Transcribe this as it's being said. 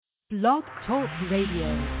Blog Talk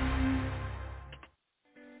Radio.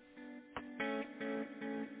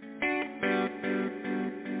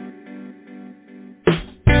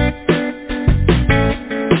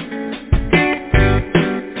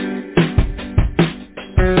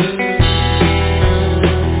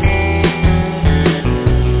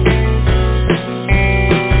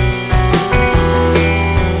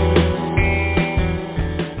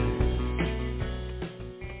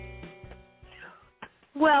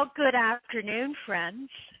 Good afternoon, friends.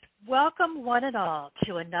 Welcome one and all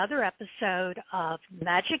to another episode of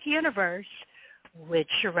Magic Universe with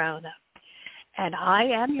Sharona. And I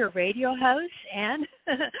am your radio host and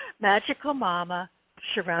magical mama,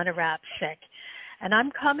 Sharona Rapsick. And I'm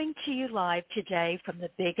coming to you live today from the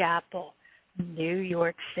Big Apple, New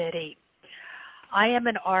York City. I am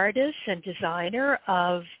an artist and designer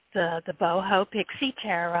of the Boho Pixie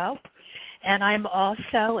Tarot, and I'm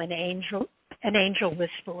also an angel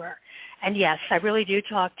whisperer. And yes, I really do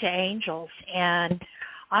talk to angels, and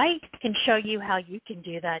I can show you how you can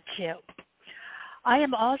do that too. I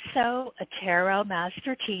am also a tarot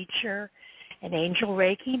master teacher, an angel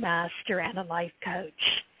Reiki master, and a life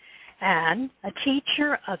coach, and a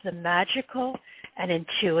teacher of the magical and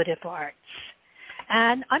intuitive arts.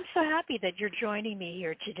 And I'm so happy that you're joining me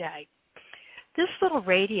here today. This little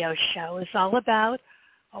radio show is all about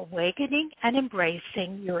awakening and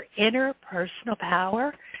embracing your inner personal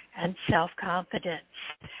power and self-confidence,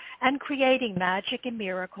 and creating magic and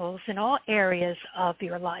miracles in all areas of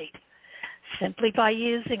your life, simply by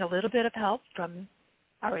using a little bit of help from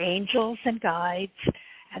our angels and guides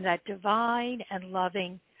and that divine and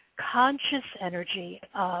loving conscious energy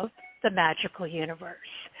of the magical universe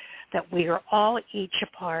that we are all each a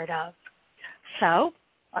part of. So,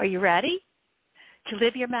 are you ready to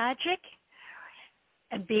live your magic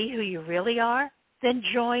and be who you really are? Then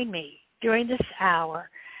join me during this hour,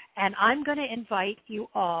 and I'm going to invite you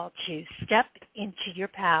all to step into your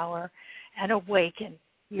power and awaken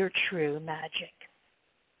your true magic.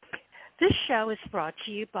 This show is brought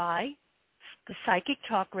to you by the Psychic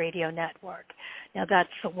Talk Radio Network. Now, that's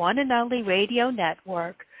the one and only radio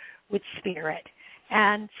network with spirit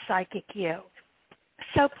and psychic you.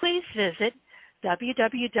 So please visit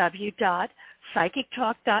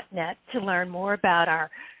www.psychictalk.net to learn more about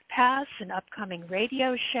our past and upcoming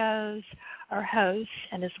radio shows, our hosts,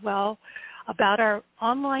 and as well about our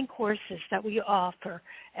online courses that we offer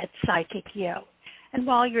at Psychic You. And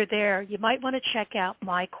while you're there, you might want to check out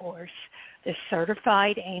my course, the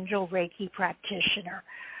Certified Angel Reiki Practitioner.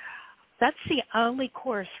 That's the only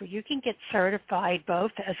course where you can get certified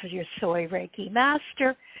both as your Soy Reiki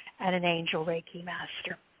Master and an Angel Reiki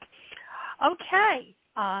Master. Okay,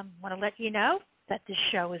 I want to let you know that this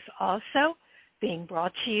show is also being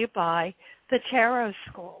brought to you by the Tarot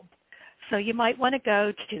School. So you might want to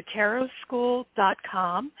go to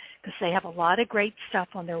tarotschool.com because they have a lot of great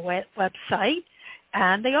stuff on their website,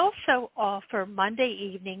 and they also offer Monday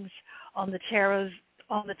evenings on the Tarot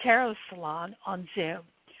Salon on Zoom.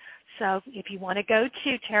 So if you want to go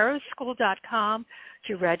to tarotschool.com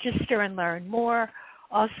to register and learn more,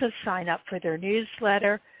 also sign up for their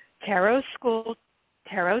newsletter, Tarot School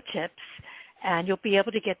Tarot Tips, and you'll be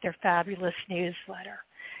able to get their fabulous newsletter.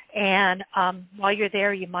 And while you're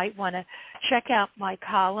there, you might want to check out my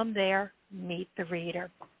column there, Meet the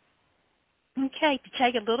Reader. Okay, to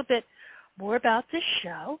tell you a little bit more about this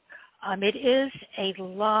show, it is a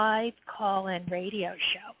live call-in radio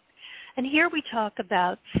show. And here we talk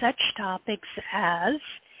about such topics as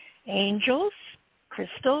angels,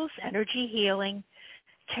 crystals, energy healing,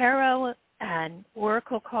 tarot and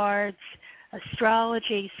oracle cards,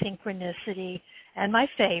 astrology, synchronicity, and my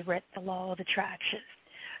favorite, the law of attraction.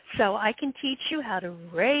 So I can teach you how to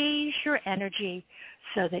raise your energy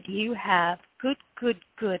so that you have good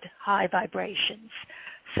high vibrations.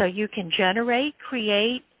 So you can generate,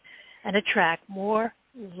 create, and attract more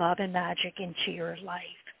love and magic into your life.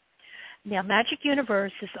 Now, Magic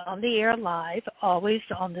Universe is on the air live, always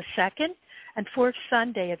on the second and fourth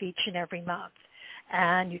Sunday of each and every month.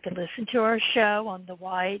 And you can listen to our show on the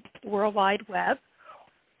World Wide Web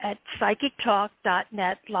at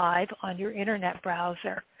psychictalk.net live on your internet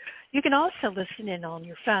browser. You can also listen in on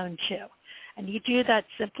your phone, too. And you do that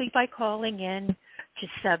simply by calling in to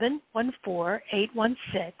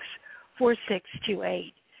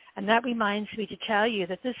 714-816-4628. And that reminds me to tell you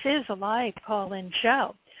that this is a live call-in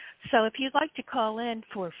show. So if you'd like to call in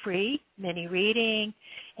for a free mini reading,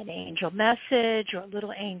 an angel message, or a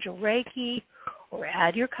little angel Reiki, or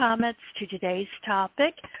add your comments to today's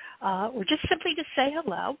topic, or just simply to say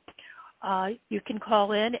hello, you can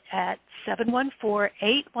call in at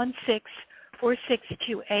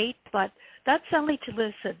 714-816-4628, but That's only to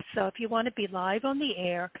listen. So if you want to be live on the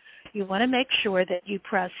air, you want to make sure that you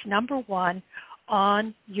press number 1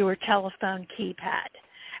 on your telephone keypad.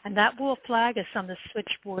 And that will flag us on the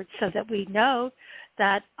switchboard so that we know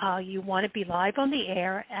that you want to be live on the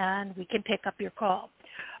air and we can pick up your call.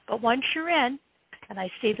 But once you're in, and I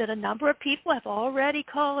see that a number of people have already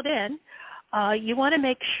called in, you want to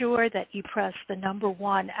make sure that you press the number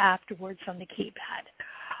 1 afterwards on the keypad.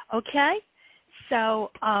 Okay? So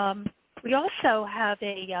we also have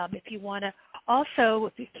if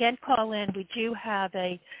you can't call in, we do have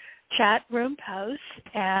a chat room post,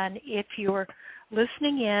 and if you're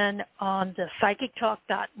listening in on the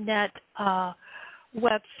psychictalk.net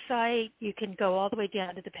website, you can go all the way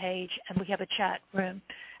down to the page, and we have a chat room,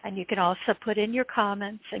 and you can also put in your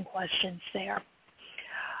comments and questions there.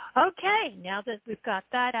 Okay, now that we've got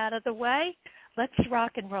that out of the way, let's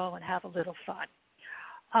rock and roll and have a little fun.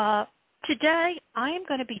 Today, I am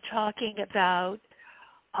going to be talking about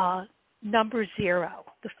number 0,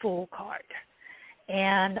 the Fool card.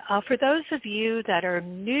 And for those of you that are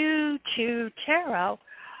new to tarot,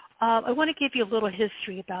 I want to give you a little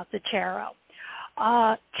history about the tarot.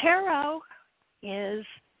 Tarot is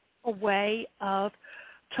a way of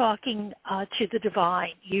talking to the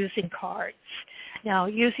divine using cards. Now,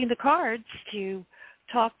 using the cards to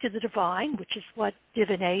talk to the divine, which is what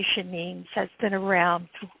divination means, has been around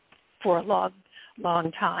for a long,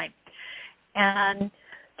 long time. And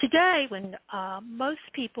today, when most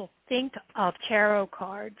people think of tarot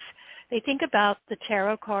cards, they think about the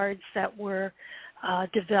tarot cards that were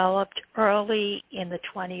developed early in the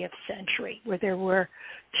 20th century, where there were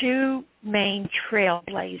 2 main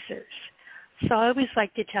trailblazers. So I always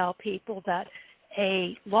like to tell people that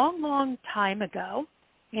a long, long time ago,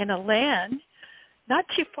 in a land not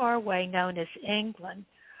too far away known as England,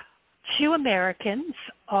 2 Americans,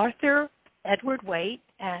 Arthur Edward Waite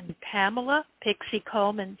and Pamela Pixie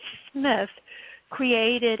Coleman Smith,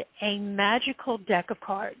 created a magical deck of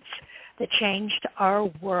cards that changed our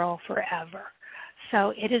world forever.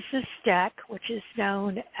 So it is this deck, which is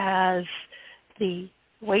known as the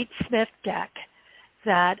Waite-Smith deck,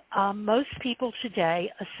 that most people today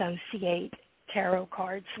associate tarot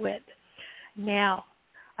cards with. Now,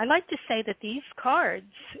 I like to say that these cards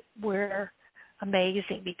were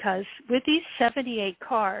amazing because with these 78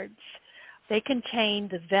 cards, they contain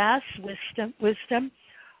the vast wisdom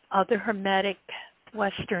of the Hermetic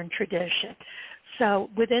Western tradition. So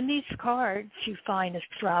within these cards, you find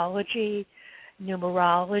astrology,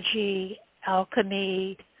 numerology,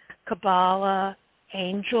 alchemy, Kabbalah,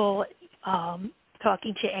 angel,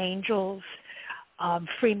 talking to angels,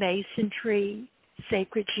 Freemasonry,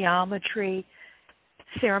 sacred geometry,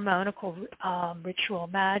 ceremonial ritual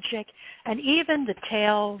magic, and even the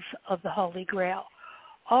tales of the Holy Grail,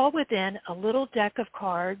 all within a little deck of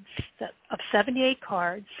cards, of 78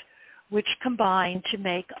 cards, which combine to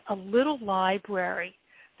make a little library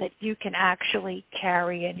that you can actually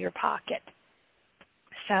carry in your pocket.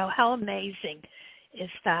 So how amazing is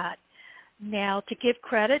that? Now, to give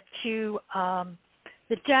credit to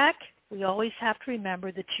the deck, we always have to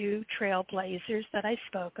remember the 2 trailblazers that I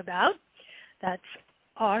spoke about. That's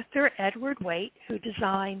Arthur Edward Waite, who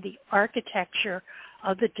designed the architecture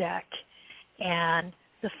of the deck, and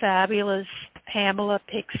the fabulous Pamela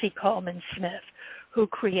Pixie Coleman Smith, who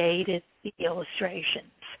created the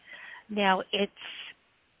illustrations. Now,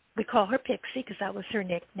 we call her Pixie because that was her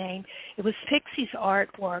nickname. It was Pixie's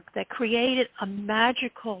artwork that created a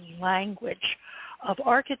magical language of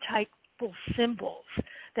archetypal symbols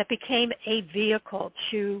that became a vehicle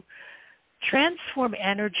to transform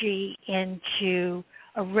energy into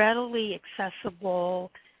a readily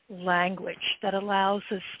accessible language that allows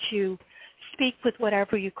us to speak with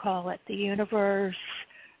whatever you call it, the universe,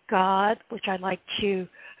 God, which I like to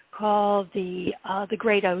call the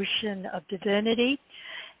great ocean of divinity,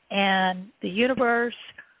 and the universe,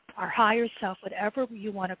 our higher self, whatever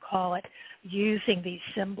you want to call it, using these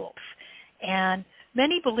symbols. And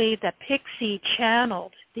many believe that Pixie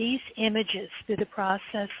channeled these images through the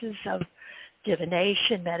processes of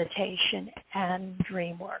divination, meditation, and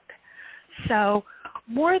dream work. So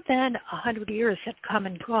more than 100 years have come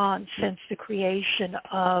and gone since the creation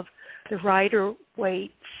of the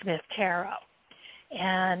Rider-Waite-Smith Tarot.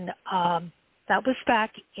 And that was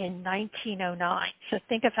back in 1909. So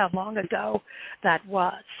think of how long ago that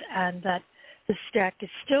was, and that this deck is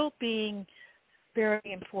still being very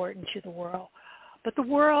important to the world. But the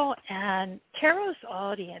world and tarot's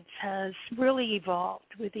audience has really evolved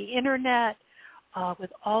with the internet,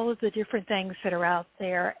 with all of the different things that are out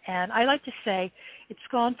there. And I like to say it's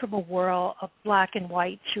gone from a world of black and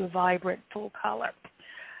white to a vibrant full color.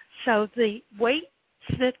 So the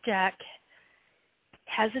Waite-Smith deck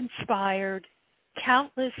has inspired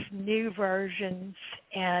countless new versions,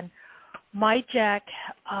 and my deck,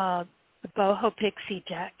 the Boho Pixie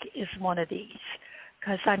deck, is one of these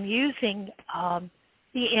because I'm using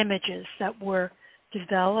the images that were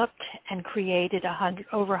developed and created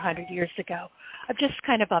over 100 years ago. I've just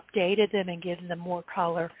kind of updated them and given them more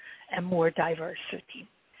color and more diversity.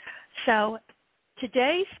 So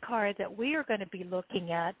today's card that we are going to be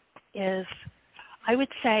looking at is, I would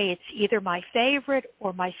say it's either my favorite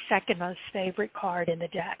or my second most favorite card in the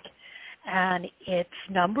deck. And it's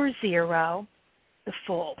number 0, the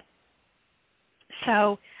Fool.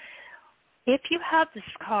 So if you have this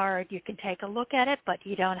card, you can take a look at it, but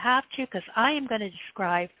you don't have to because I am going to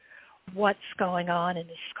describe what's going on in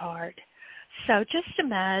this card. So just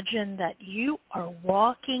imagine that you are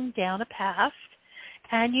walking down a path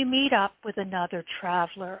and you meet up with another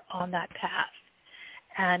traveler on that path.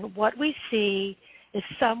 And what we see is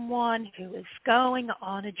someone who is going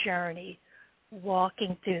on a journey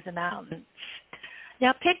walking through the mountains.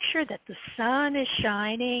 Now picture that the sun is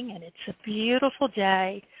shining and it's a beautiful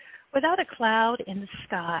day without a cloud in the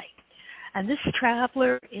sky. And this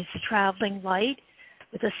traveler is traveling light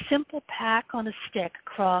with a simple pack on a stick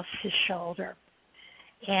across his shoulder.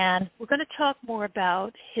 And we're going to talk more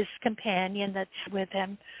about his companion that's with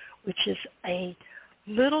him, which is a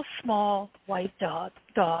little small white dog.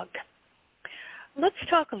 Let's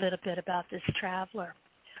talk a little bit about this traveler.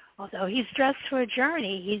 Although he's dressed for a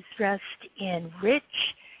journey, he's dressed in rich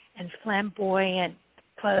and flamboyant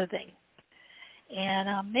clothing.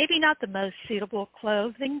 And maybe not the most suitable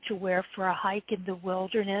clothing to wear for a hike in the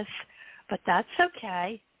wilderness, but that's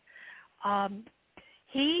okay.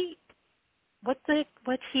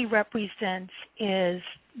 What he represents is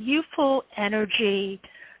youthful energy,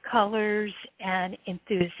 colors, and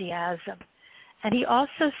enthusiasm. And he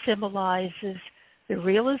also symbolizes the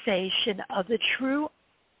realization of the true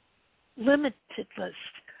limitedness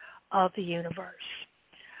of the universe.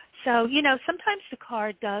 So, sometimes the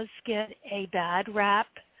card does get a bad rap.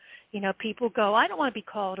 People go, I don't want to be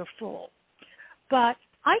called a fool. But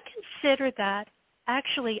I consider that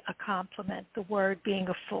actually a compliment, the word being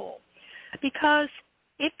a fool. Because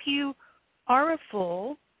if you are a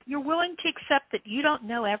fool, you're willing to accept that you don't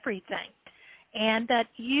know everything and that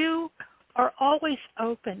you are always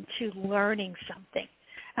open to learning something.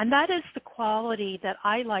 And that is the quality that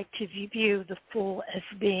I like to view the fool as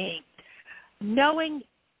being. Knowing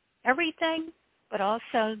everything, but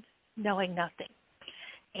also knowing nothing.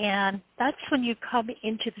 And that's when you come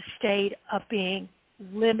into the state of being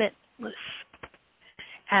limitless.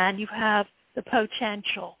 And you have the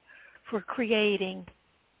potential for creating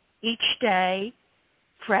each day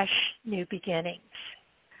fresh new beginnings.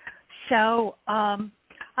 So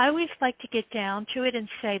I always like to get down to it and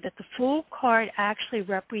say that the Fool card actually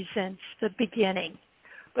represents the beginning,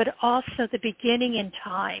 but also the beginning in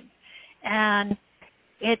time. And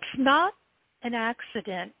it's not an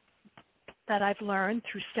accident that I've learned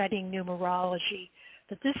through studying numerology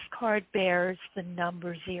that this card bears the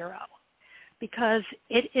number 0, because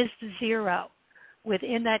it is the 0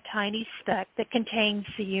 within that tiny speck that contains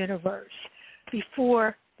the universe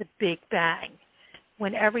before the Big Bang,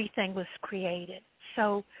 when everything was created.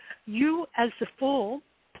 So you as the Fool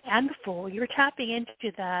and the Fool, you're tapping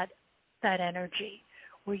into that energy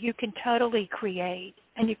where you can totally create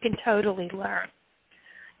and you can totally learn.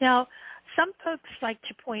 Now, some folks like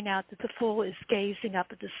to point out that the Fool is gazing up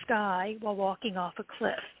at the sky while walking off a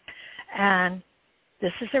cliff. And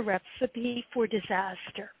this is a recipe for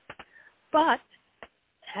disaster. But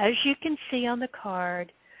as you can see on the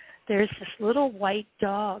card, there's this little white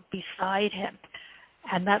dog beside him.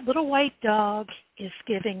 And that little white dog is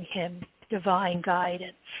giving him divine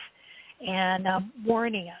guidance and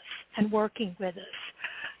warning us and working with us.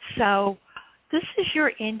 So this is your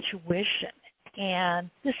intuition. And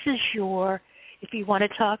this is if you want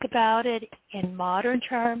to talk about it in modern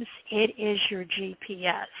terms, it is your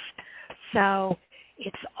GPS. So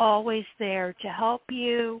it's always there to help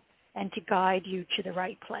you and to guide you to the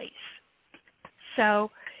right place. So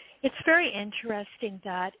it's very interesting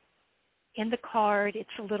that in the card it's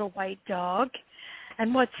a little white dog.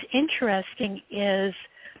 And what's interesting is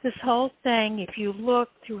this whole thing, if you look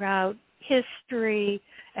throughout history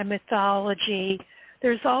and mythology,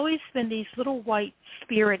 there's always been these little white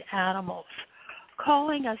spirit animals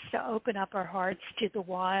calling us to open up our hearts to the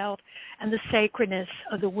wild and the sacredness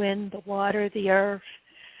of the wind, the water, the earth,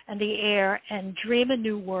 and the air, and dream a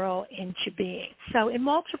new world into being. So in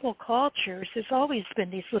multiple cultures, there's always been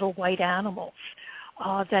these little white animals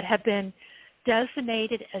that have been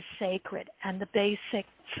designated as sacred and the basics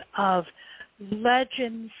of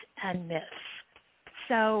legends and myths.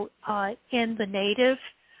 So in the Native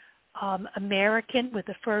American with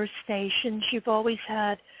the First Nations, you've always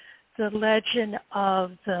had the legend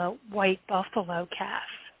of the white buffalo calf.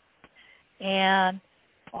 And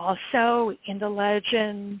also in the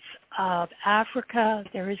legends of Africa,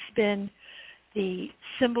 there has been the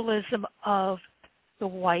symbolism of the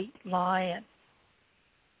white lion.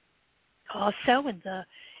 Also in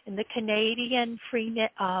the Canadian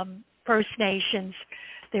First Nations,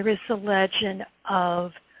 there is the legend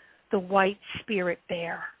of the white spirit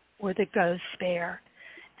bear or the ghost bear.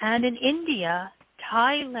 And in India,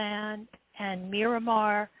 Thailand, and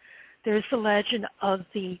Myanmar, there's the legend of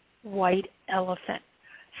the white elephant.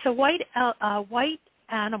 So white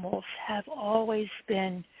animals have always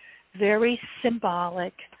been very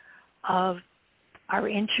symbolic of our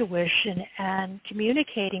intuition and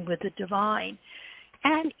communicating with the divine.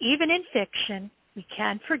 And even in fiction, we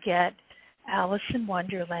can't forget Alice in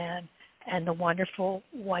Wonderland and the wonderful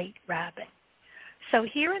white rabbit. So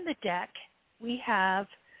here in the deck, we have,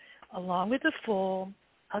 along with the Fool,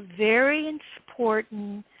 a very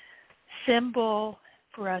important symbol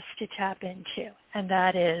for us to tap into, and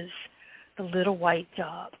that is the little white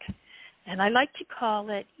dog. And I like to call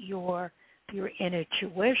it your inner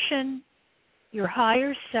tuition, your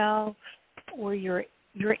higher self, or your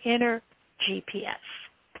inner GPS.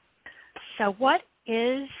 So what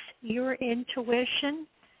is your intuition,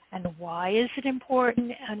 and why is it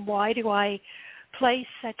important, and why do I place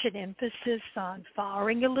such an emphasis on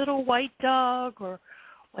following a little white dog or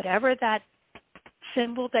whatever that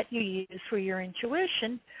symbol that you use for your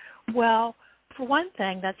intuition? Well, for one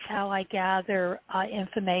thing, that's how I gather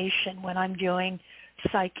information when I'm doing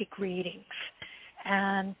psychic readings.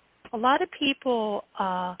 And a lot of people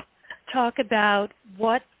talk about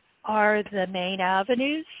what are the main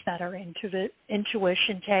avenues that our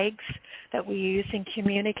intuition takes that we use in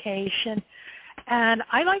communication. And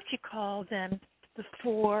I like to call them the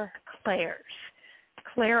 4 clairs.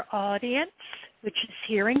 Clairaudience, which is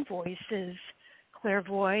hearing voices.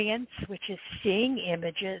 Clairvoyance, which is seeing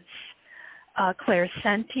images.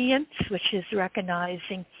 Clairsentience, which is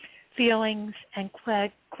recognizing feelings. And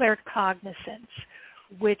claircognizance,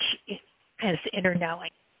 which is inner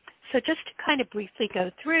knowing. So just to kind of briefly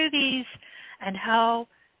go through these and how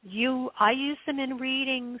I use them in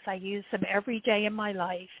readings. I use them every day in my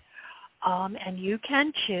life, and you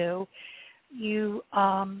can too.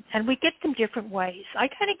 And we get them different ways. I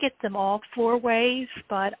kind of get them all 4 ways,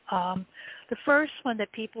 but the first one that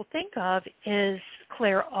people think of is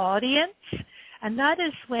clairaudience, and that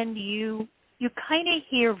is when you kind of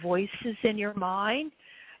hear voices in your mind.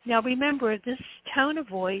 Now remember, this tone of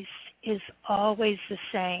voice is always the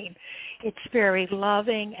same. It's very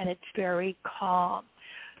loving and it's very calm.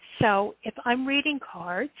 So if I'm reading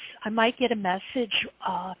cards, I might get a message.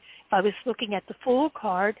 If I was looking at the Fool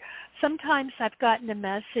card, sometimes I've gotten a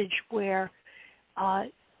message where,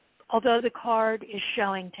 although the card is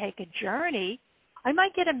showing take a journey, I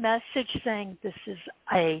might get a message saying this is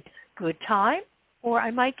a good time, or I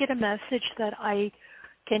might get a message that I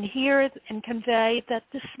can hear and convey that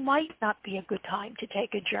this might not be a good time to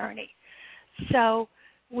take a journey. So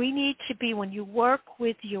we need to be, when you work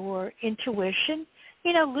with your intuition,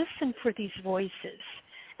 listen for these voices.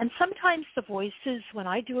 And sometimes the voices, when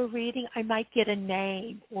I do a reading, I might get a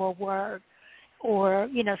name or a word. Or,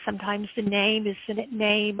 sometimes the name is the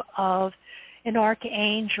name of an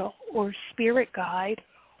archangel or spirit guide,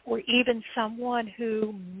 or even someone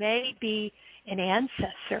who may be an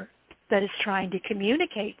ancestor that is trying to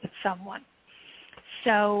communicate with someone.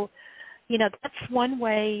 So, that's one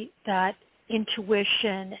way that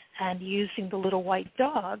intuition and using the little white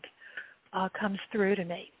dog comes through to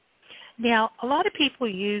me. Now, a lot of people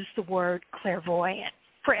use the word clairvoyant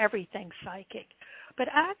for everything psychic, but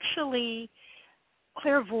actually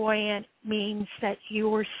clairvoyant means that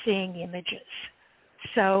you're seeing images.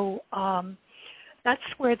 So that's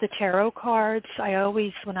where the tarot cards,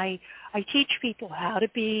 when I teach people how to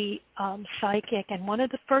be psychic, and one of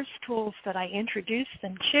the first tools that I introduce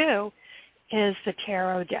them to is the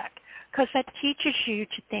tarot deck, because that teaches you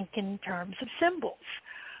to think in terms of symbols.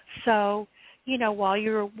 So, while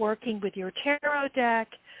you're working with your tarot deck,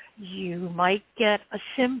 you might get a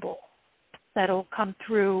symbol that'll come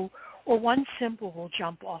through, or one symbol will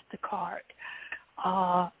jump off the card.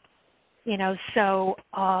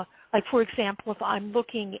 Like for example, if I'm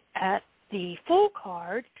looking at the Fool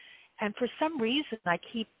card, and for some reason I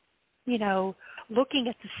keep, looking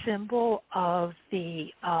at the symbol of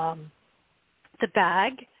the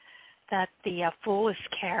bag that the Fool is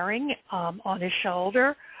carrying on his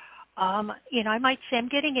shoulder, I might say I'm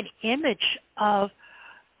getting an image of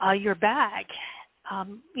your bag.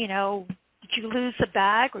 you lose a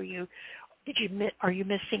bag, or are you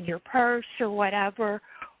missing your purse or whatever?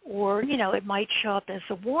 Or, it might show up as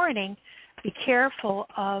a warning, be careful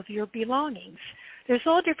of your belongings. There's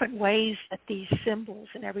all different ways that these symbols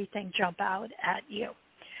and everything jump out at you.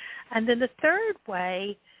 And then the third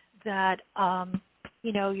way that,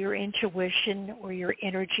 your intuition or your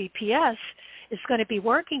inner GPS is going to be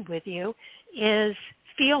working with you is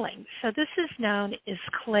feelings. So this is known as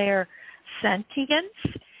clairsentience,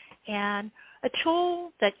 and a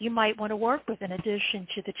tool that you might want to work with in addition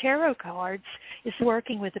to the tarot cards is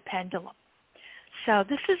working with the pendulum. So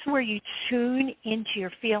this is where you tune into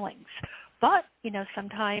your feelings. But,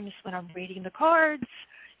 sometimes when I'm reading the cards,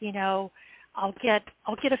 I'll get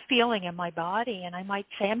a feeling in my body, and I might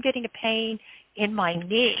say, I'm getting a pain in my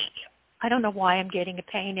knee. I don't know why I'm getting a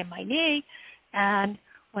pain in my knee. And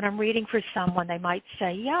when I'm reading for someone, they might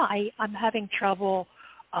say, yeah, I'm having trouble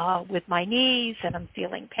with my knees, and I'm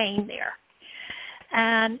feeling pain there.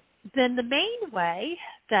 And then the main way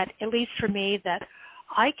that, at least for me, that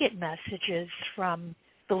I get messages from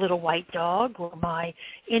the little white dog or my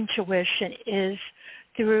intuition is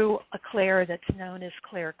through a clair that's known as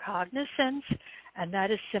claircognizance, and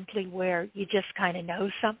that is simply where you just kind of know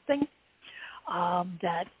something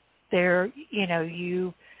that there's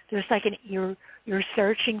like you're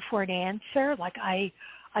searching for an answer. Like I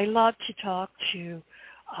love to talk to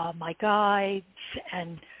my guides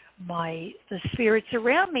and the spirits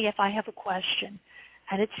around me if I have a question.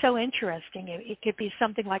 And it's so interesting. It could be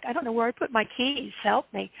something like, I don't know where I put my keys,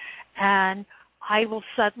 help me. And I will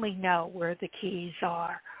suddenly know where the keys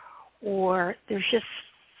are. Or there's just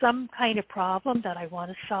some kind of problem that I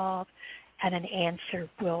want to solve, and an answer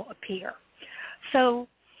will appear. So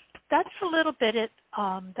that's a little bit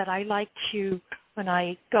that I like to, when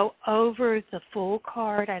I go over the full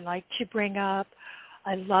card, I love to bring up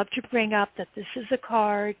that this is a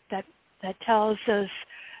card that tells us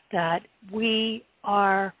that we're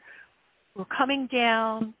coming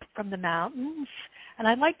down from the mountains. And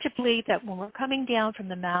I'd like to believe that when we're coming down from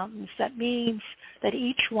the mountains, that means that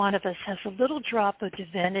each one of us has a little drop of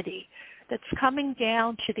divinity that's coming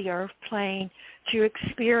down to the earth plane to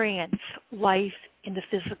experience life in the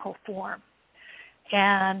physical form.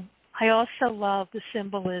 And I also love the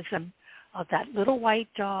symbolism of that little white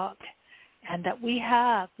dog, and that we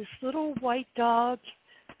have this little white dog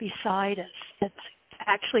beside us that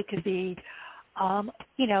actually could be,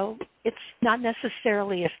 it's not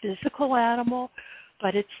necessarily a physical animal,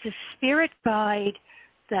 but it's the spirit guide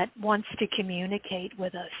that wants to communicate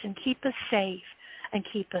with us and keep us safe and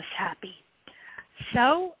keep us happy.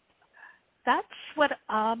 So that's what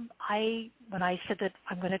when I said that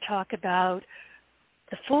I'm going to talk about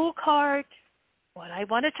the Fool card, what I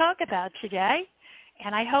want to talk about today,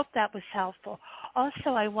 and I hope that was helpful.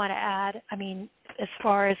 Also, I want to add, as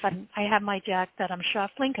far as I have my deck that I'm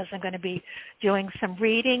shuffling because I'm going to be doing some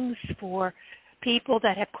readings for people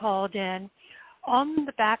that have called in. On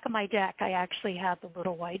the back of my deck, I actually have the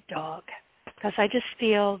little white dog because I just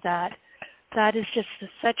feel that is just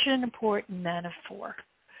such an important metaphor.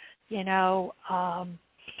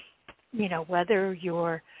 Whether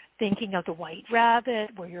you're thinking of the white rabbit,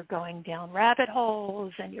 where you're going down rabbit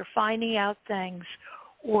holes and you're finding out things,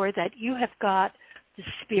 or that you have got the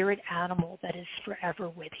spirit animal that is forever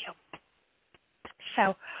with you.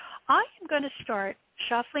 So I am going to start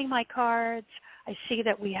shuffling my cards. I see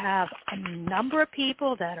that we have a number of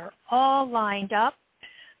people that are all lined up.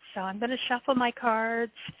 So I'm going to shuffle my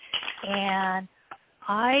cards, and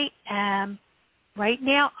right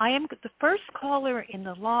now, the first caller in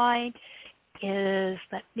the line is,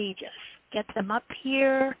 let me just get them up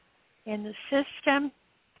here in the system.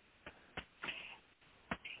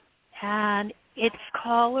 And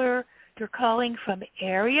you're calling from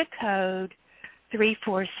area code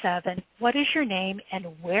 347. What is your name and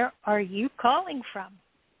where are you calling from?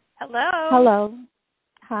 Hello. Hello.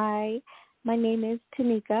 Hi. My name is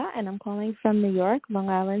Tanika, and I'm calling from New York, Long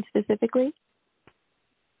Island specifically.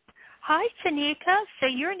 Hi, Tanika. So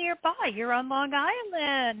you're nearby. You're on Long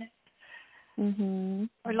Island. Mm-hmm.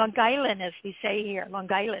 Or Long Island, as we say here,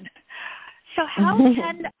 Long Island. So how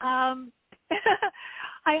can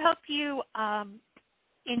I hope you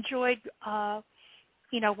enjoyed,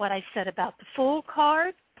 what I said about the Fool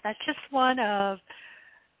card. That's just one of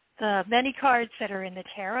the many cards that are in the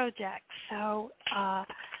tarot deck. So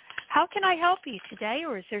how can I help you today,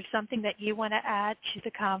 or is there something that you want to add to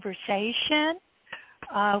the conversation?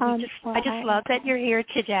 I just love that you're here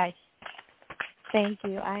today. Thank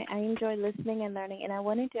you. I enjoy listening and learning, and I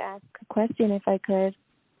wanted to ask a question if I could.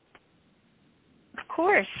 Of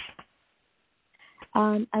course.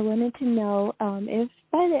 I wanted to know if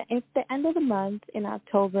the end of the month in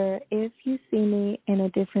October, if you see me in a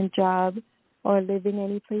different job or living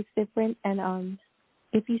any place different, and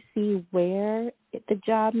if you see where the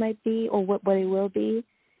job might be or what it will be,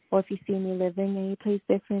 or if you see me living any place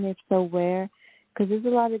different, if so, where? Because there's a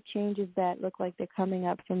lot of changes that look like they're coming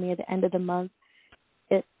up for me at the end of the month.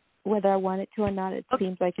 Whether I want it to or not, it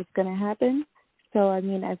seems like it's going to happen. So, I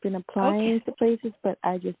mean, I've been applying to places, but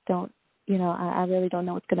I just don't, I really don't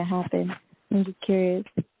know what's going to happen. I'm just curious.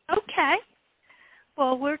 Okay.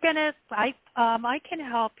 Well, I can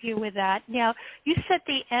help you with that. Now, you said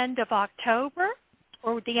the end of October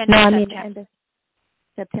or the end of September? No, I mean the end of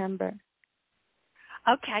September.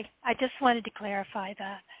 Okay. I just wanted to clarify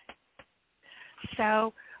that.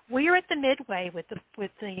 So we're at the midway with the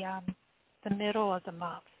middle of the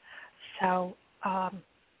month. So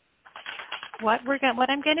what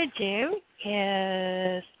I'm going to do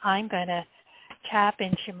is I'm going to tap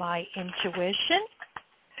into my intuition,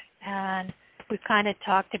 and we've kind of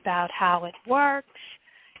talked about how it works,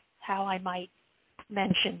 how I might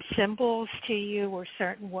mention symbols to you or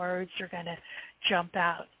certain words are going to jump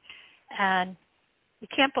out. And you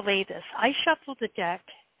can't believe this. I shuffled the deck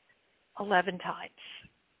 11 times.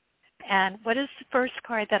 And what is the first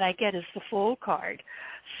card that I get is the Fool card.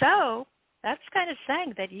 So that's kind of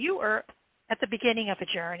saying that you are at the beginning of a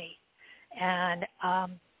journey. And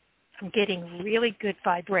I'm getting really good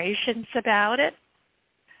vibrations about it,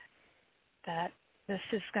 that this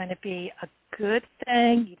is going to be a good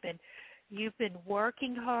thing. You've been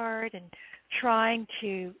working hard and trying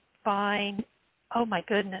to find, oh my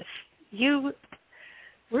goodness,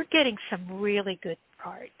 we're getting some really good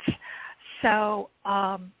cards. So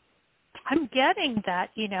I'm getting that,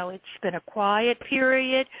 it's been a quiet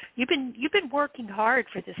period. You've been working hard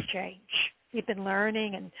for this change. You've been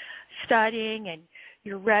learning and studying, and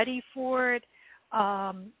you're ready for it.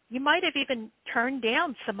 You might have even turned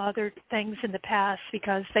down some other things in the past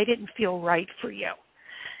because they didn't feel right for you.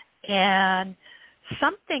 And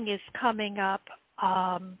something is coming up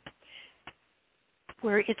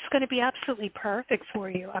where it's going to be absolutely perfect for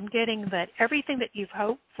you. I'm getting that everything that you've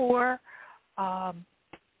hoped for,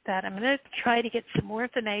 that I'm going to try to get some more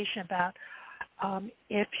information about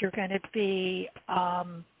if you're going to be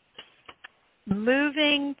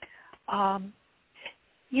moving.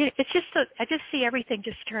 It's just I just see everything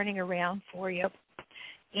just turning around for you,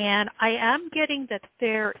 and I am getting that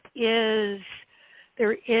there is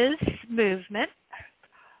movement,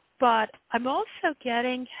 but I'm also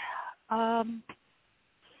getting that.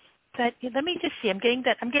 Let me just see. I'm getting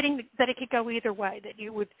that it could go either way. That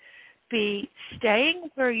you would be staying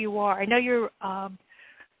where you are. I know you're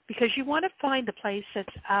because you want to find the place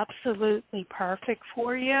that's absolutely perfect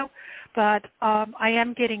for you, but I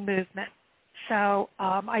am getting movement. So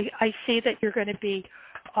I see that you're going to be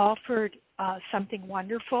offered something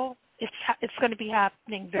wonderful. It's going to be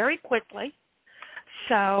happening very quickly.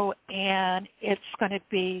 So, and it's going to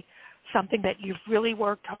be something that you've really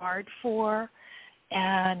worked hard for,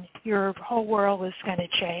 and your whole world is going to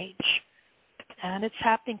change. And it's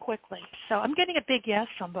happening quickly. So I'm getting a big yes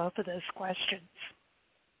on both of those questions.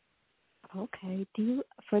 Okay.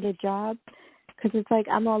 For the job, because it's like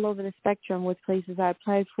I'm all over the spectrum with places I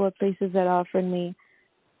applied for, places that offered me,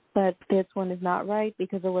 but this one is not right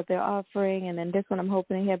because of what they're offering, and then this one I'm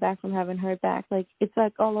hoping to hear back from, haven't heard back. Like, it's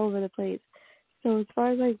like all over the place. So as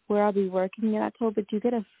far as like where I'll be working in October, do you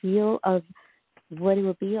get a feel of what it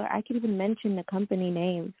will be? Or I could even mention the company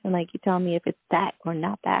names, and like you tell me if it's that or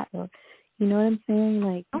not that, or you know what I'm saying?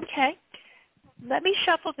 Like, okay, let me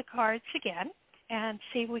shuffle the cards again and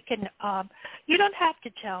see if we can. You don't have to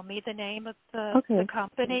tell me the name of the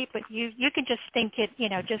company, but you can just think it.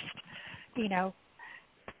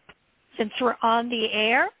 Since we're on the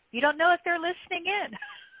air, you don't know if they're listening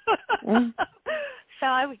in.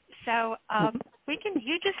 We can.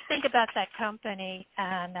 You just think about that company,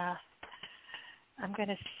 and I'm going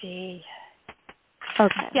to see.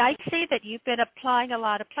 Okay. Yeah, I see that you've been applying a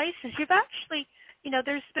lot of places. You've actually,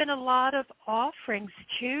 there's been a lot of offerings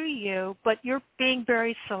to you, but you're being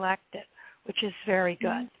very selective, which is very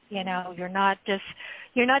good. Mm-hmm. You're not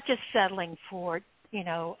just settling for,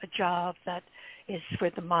 a job that is for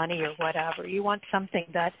the money or whatever. You want something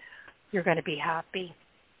that you're going to be happy.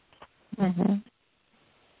 Mm-hmm.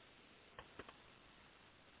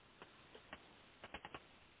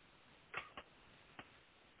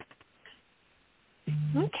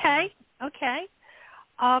 Okay.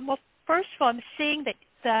 Well, first of all, I'm seeing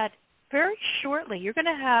that very shortly you're going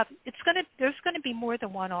to have there's going to be more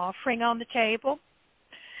than one offering on the table,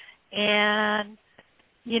 and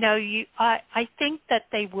I think that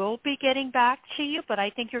they will be getting back to you, but I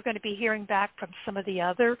think you're going to be hearing back from some of the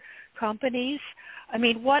other companies. I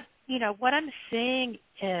mean, what I'm seeing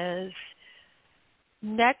is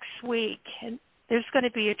next week, and there's going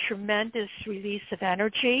to be a tremendous release of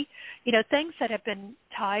energy. Things that have been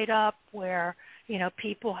tied up where,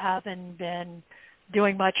 people haven't been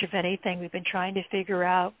doing much of anything. We've been trying to figure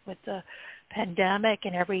out with the pandemic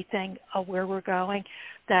and everything where we're going,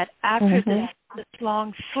 that after this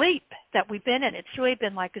long sleep that we've been in, it's really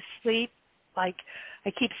been like a sleep, like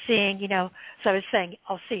I keep seeing, so I was saying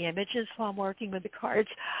I'll see images while I'm working with the cards.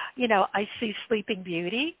 I see Sleeping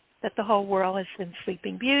Beauty, that the whole world has been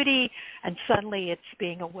Sleeping Beauty, and suddenly it's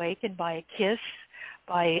being awakened by a kiss,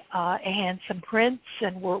 by a handsome prince,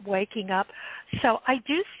 and we're waking up. So I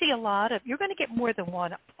do see you're going to get more than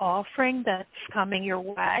one offering that's coming your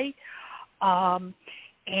way. And,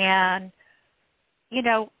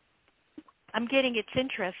 it's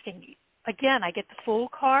interesting. Again, I get the Fool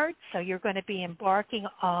card, so you're going to be embarking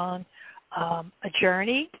on a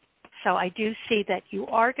journey. So I do see that you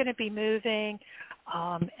are going to be moving,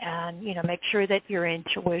 and, make sure that your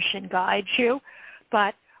intuition guides you.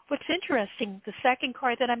 But what's interesting, the second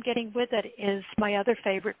card that I'm getting with it is my other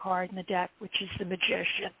favorite card in the deck, which is the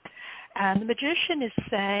Magician. And the Magician is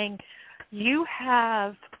saying you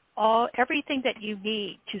have everything that you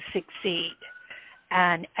need to succeed,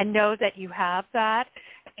 and know that you have that.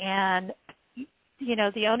 And,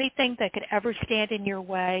 the only thing that could ever stand in your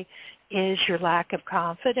way is your lack of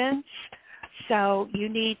confidence. So you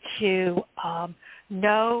need to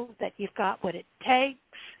know that you've got what it takes,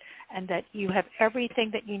 and that you have everything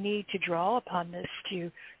that you need to draw upon this to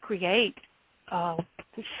create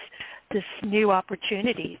this new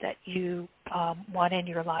opportunity that you want in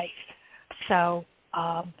your life. So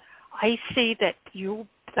I see that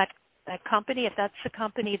that company, if that's the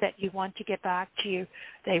company that you want to get back to you,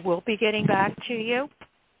 they will be getting back to you.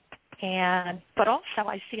 But also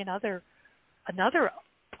I see another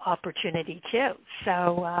opportunity too.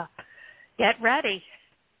 So get ready.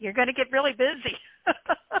 You're going to get really busy.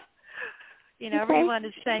 Everyone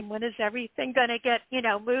is saying, when is everything going to get,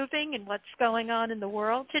 moving, and what's going on in the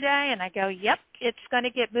world today? And I go, yep, it's going to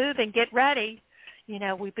get moving. Get ready.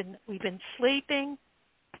 We've been sleeping.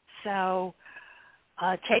 So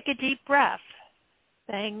take a deep breath.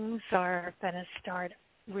 Things are going to start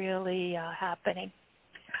really happening.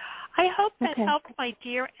 I hope that helped, my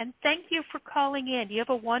dear, and thank you for calling in. You have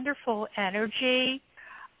a wonderful energy,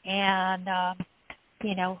 and,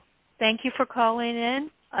 thank you for calling in.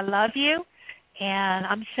 I love you, and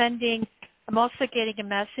I'm also getting a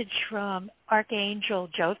message from Archangel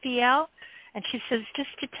Jophiel, and she says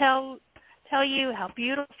just to tell you how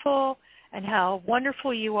beautiful and how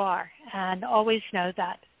wonderful you are, and always know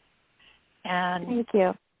that. And thank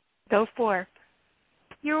you. Go for it.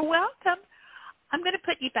 You're welcome. I'm going to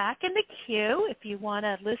put you back in the queue if you want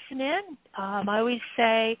to listen in. I always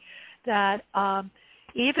say that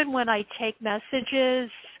even when I take messages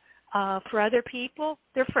for other people,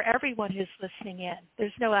 they're for everyone who's listening in.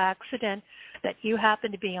 There's no accident that you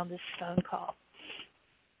happen to be on this phone call.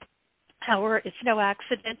 However, it's no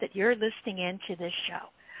accident that you're listening in to this show.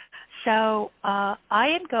 So I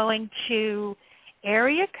am going to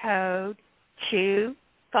area code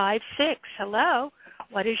 256. Hello.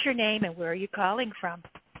 What is your name and where are you calling from?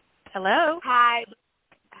 Hello. Hi.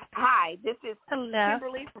 This is Hello.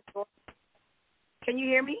 Kimberly from Georgia. Can you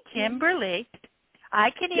hear me? Kimberly. I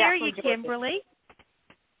can hear you, Georgia. Kimberly.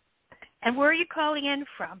 And where are you calling in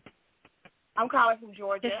from? I'm calling from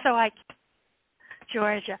Georgia.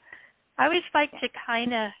 Georgia. I always like to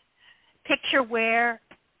kind of picture where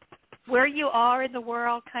you are in the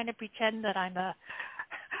world, kind of pretend that I'm a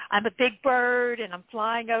big bird and I'm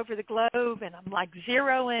flying over the globe and I'm like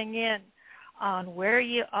zeroing in on where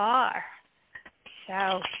you are.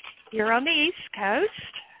 So you're on the East Coast.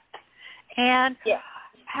 And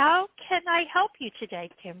how can I help you today,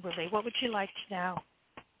 Kimberly? What would you like to know?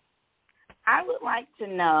 I would like to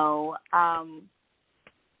know, I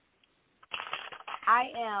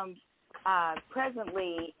am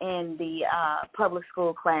presently in the public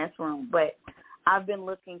school classroom, but I've been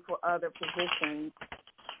looking for other positions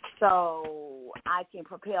so I can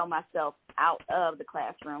propel myself out of the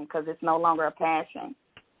classroom because it's no longer a passion.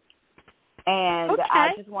 And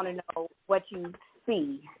I just want to know what you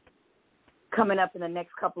see coming up in the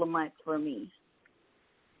next couple of months for me.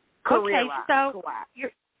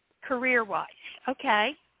 You're career-wise.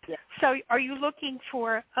 Okay. Yeah. So are you looking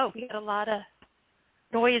for, we got a lot of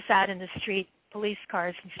noise out in the street, police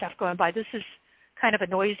cars and stuff going by. This is kind of a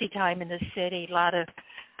noisy time in the city. A lot of,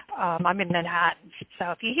 I'm in Manhattan.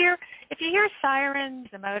 So if you hear sirens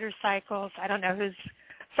and motorcycles, I don't know who's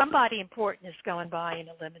somebody important is going by in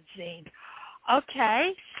a limousine.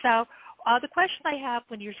 Okay, so the question I have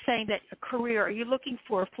when you're saying that a career, are you looking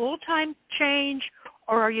for a full-time change,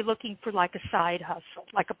 or are you looking for like a side hustle,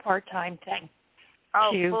 like a part-time thing?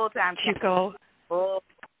 Full-time to go.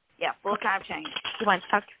 Full-time change. You want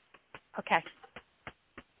okay.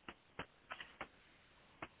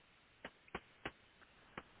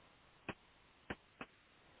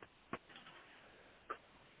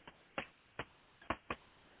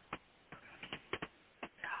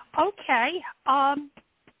 Okay.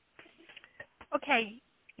 Okay.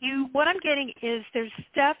 What I'm getting is there's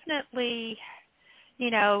definitely,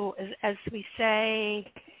 as we say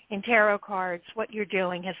in tarot cards, what you're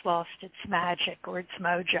doing has lost its magic or its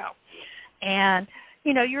mojo. And,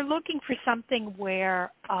 you're looking for something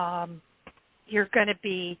where you're going to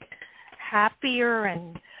be happier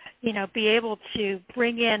and, be able to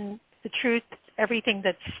bring in the truth, everything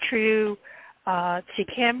that's true to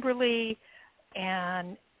Kimberly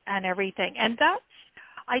and everything. And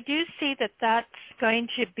I do see that that's going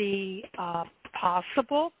to be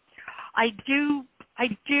possible. I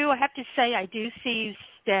have to say, I do see you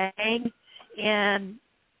staying in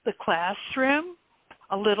the classroom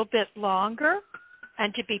a little bit longer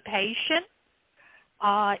and to be patient.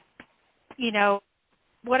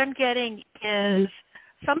 What I'm getting is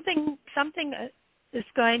something is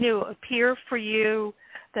going to appear for you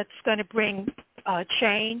that's going to bring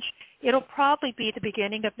change. It'll probably be the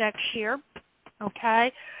beginning of next year,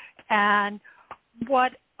 okay? And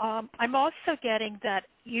what I'm also getting that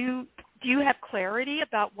do you have clarity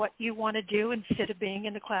about what you want to do instead of being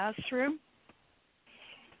in the classroom?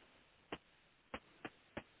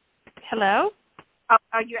 Hello?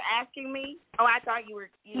 Are you asking me? Oh, I thought you were.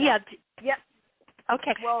 Yeah. Yep.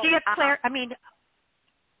 Okay. Well, do you have clarity?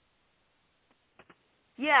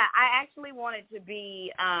 Yeah, I actually wanted to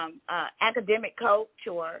be academic coach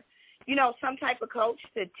or, some type of coach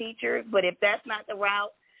to teachers. But if that's not the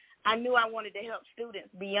route, I knew I wanted to help students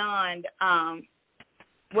beyond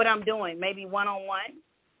what I'm doing, maybe one-on-one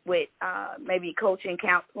with maybe coaching,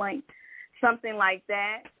 counseling, something like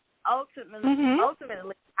that.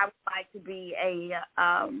 Ultimately, I would like to be a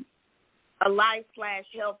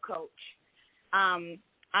life/health coach.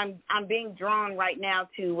 I'm being drawn right now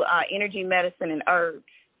to energy medicine and herbs.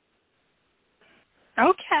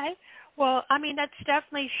 Okay. Well, that's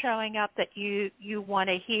definitely showing up that you want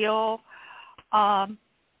to heal.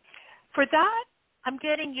 For that, I'm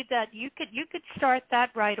getting you that you could start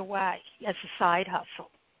that right away as a side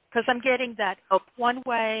hustle, because I'm getting that one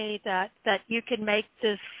way that you can make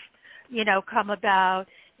this, come about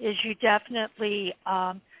is you definitely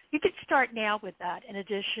you could start now with that in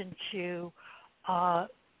addition to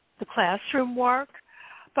the classroom work.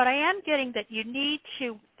 But I am getting that you need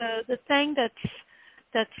to the thing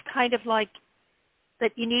that's kind of like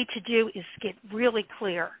that you need to do is get really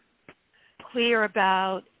clear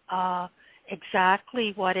about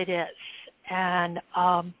exactly what it is. And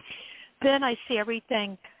then I see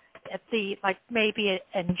everything at maybe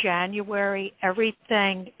in January,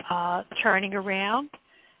 everything turning around,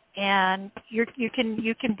 and you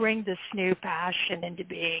can bring this new passion into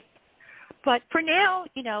being. But for now,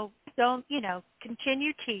 don't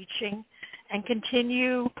continue teaching and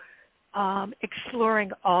continue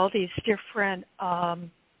exploring all these different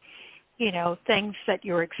things that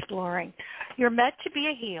you're exploring. You're meant to be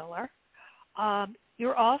a healer.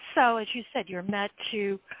 You're also, as you said, you're meant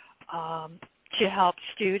to help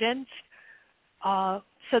students.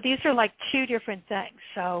 So these are like two different things.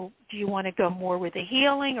 So do you want to go more with the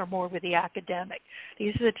healing or more with the academic?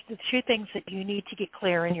 These are the two things that you need to get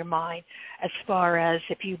clear in your mind as far as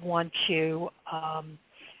if you want to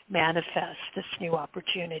manifest this new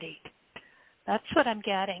opportunity. That's what I'm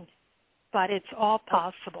getting, but it's all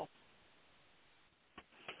possible.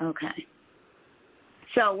 Okay.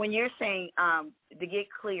 So when you're saying to get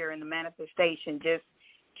clear in the manifestation, just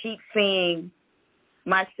keep seeing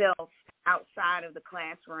myself outside of the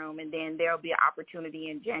classroom, and then there'll be an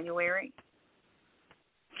opportunity in January.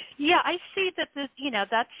 Yeah, I see that.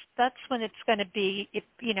 That's when it's going to be. If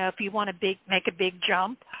you want to make a big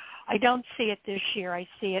jump, I don't see it this year. I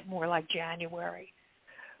see it more like January.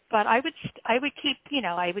 But I would keep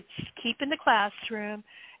in the classroom,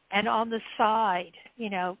 and on the side,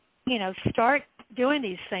 start doing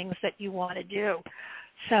these things that you want to do,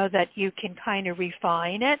 so that you can kind of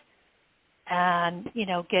refine it and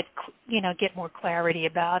get more clarity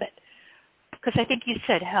about it. Because I think you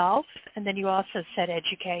said health, and then you also said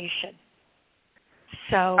education.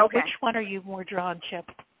 So okay. Which one are you more drawn to?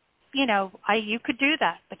 You could do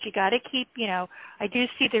that, but you got to keep. I do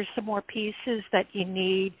see there's some more pieces that you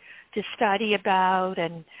need to study about,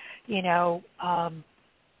 and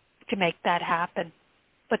to make that happen.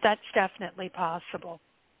 But that's definitely possible.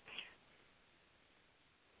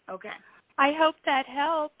 Okay. I hope that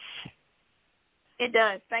helps. It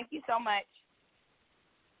does. Thank you so much.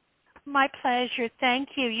 My pleasure. Thank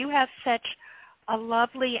you. You have such a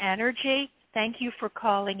lovely energy. Thank you for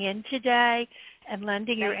calling in today and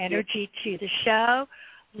lending your energy to the show.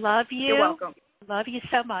 Love you. You're welcome. Love you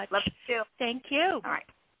so much. Love you too. Thank you. All right.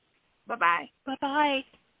 Bye-bye. Bye-bye.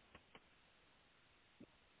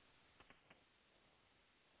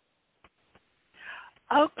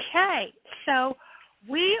 Okay, so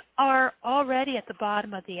we are already at the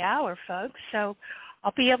bottom of the hour, folks, so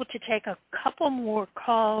I'll be able to take a couple more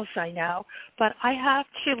calls, I know, but I have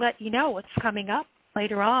to let you know what's coming up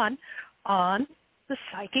later on the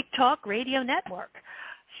Psychic Talk Radio Network.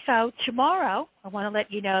 So tomorrow, I want to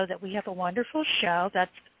let you know that we have a wonderful show.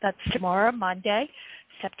 That's tomorrow, Monday,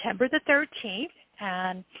 September the 13th,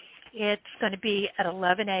 and it's going to be at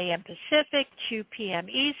 11 a.m. Pacific, 2 p.m.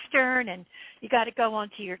 Eastern, and you got to go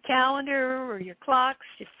onto your calendar or your clocks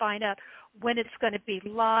to find out when it's going to be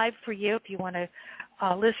live for you if you want to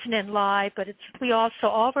listen in live. But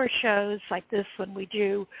all of our shows like this one, we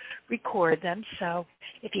do record them. So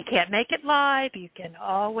if you can't make it live, you can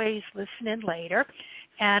always listen in later.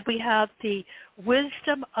 And we have the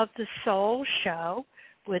Wisdom of the Soul show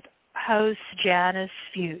with host Janice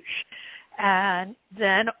Fuchs. And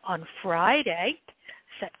then on Friday,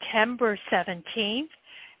 September 17th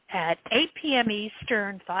at 8 p.m.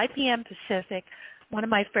 Eastern, 5 p.m. Pacific, one of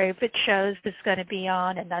my favorite shows is going to be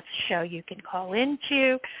on, and that's a show you can call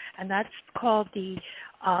into, and that's called the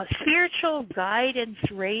Spiritual Guidance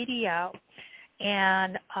Radio,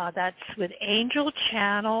 and that's with Angel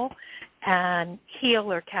Channel and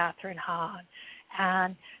healer Catherine Hahn.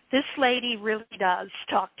 And this lady really does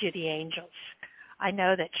talk to the angels. I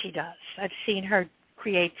know that she does. I've seen her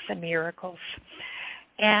create some miracles.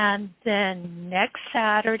 And then next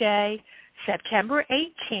Saturday, September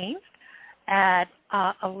 18th at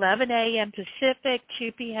 11 a.m. Pacific,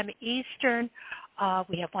 2 p.m. Eastern,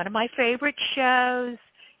 we have one of my favorite shows.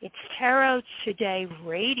 It's Tarot Today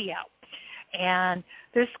Radio. And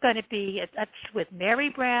there's going to be, that's with Mary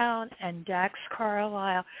Brown and Dax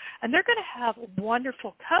Carlisle. And they're going to have a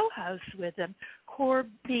wonderful co-host with them,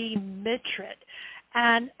 Corby Mitchell.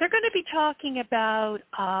 And they're going to be talking about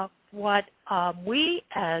what we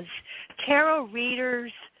as tarot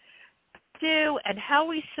readers do and how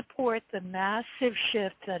we support the massive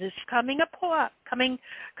shift that is coming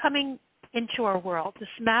into our world, this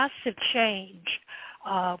massive change,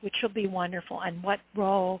 which will be wonderful, and what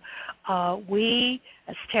role we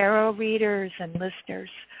as tarot readers and listeners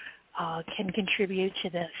can contribute to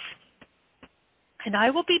this. And I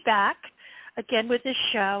will be back again with this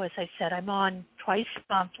show. As I said, I'm on twice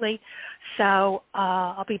monthly, so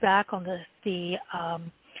I'll be back on the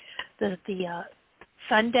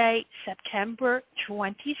Sunday, September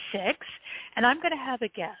 26th, and I'm going to have a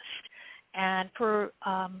guest. And for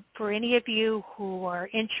any of you who are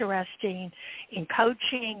interested in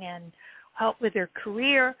coaching and help with their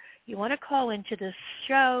career, you want to call into this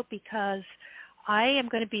show because I am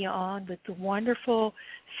going to be on with the wonderful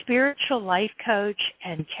spiritual life coach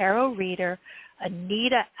and tarot reader,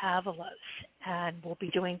 Anita Avalos. And we'll be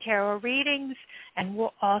doing tarot readings, and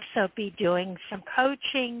we'll also be doing some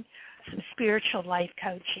coaching, some spiritual life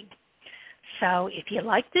coaching. So if you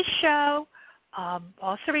like this show,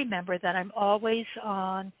 also remember that I'm always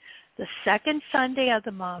on the second Sunday of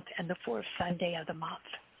the month and the fourth Sunday of the month.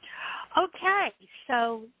 Okay,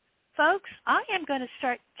 so folks, I am going to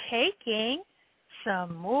start taking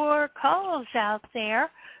some more calls out there.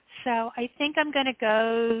 So I think I'm going to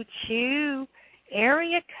go to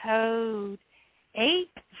area code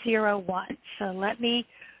 801. So let me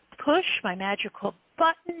push my magical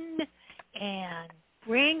button and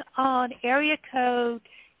bring on area code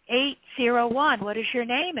 801. What is your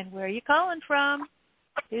name and where are you calling from?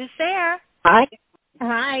 Who's there?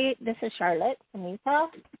 Hi, this is Charlotte from Utah.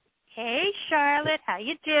 Hey, Charlotte. How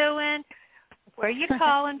you doing? Where are you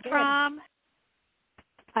calling from?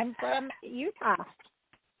 I'm from Utah.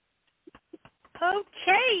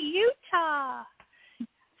 Okay, Utah.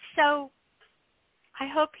 So I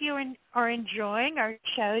hope you are enjoying our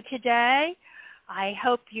show today. I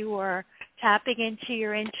hope you are tapping into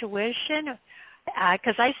your intuition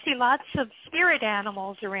because I see lots of spirit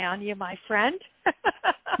animals around you, my friend.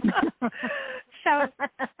 So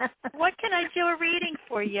what can I do a reading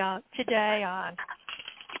for you today on?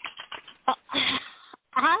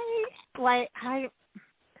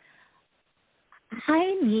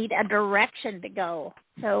 I need a direction to go.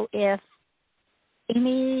 So if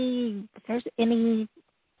there's any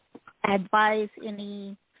advice,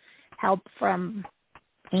 any help from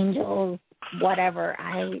angels, whatever.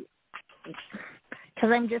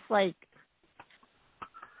 Because I'm just like,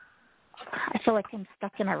 I feel like I'm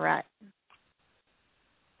stuck in a rut.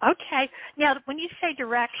 Okay. Now, when you say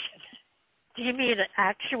direction, do you mean an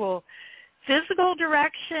actual physical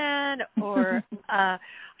direction or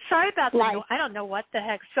sorry about the noise. I don't know what the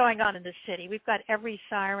heck's going on in the city. We've got every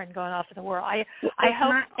siren going off in the world. I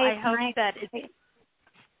hope that it's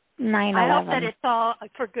 9/11. I hope that it's all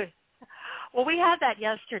for good. Well, we had that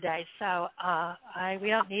yesterday, so we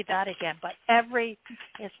don't need that again. But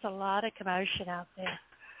it's a lot of commotion out there.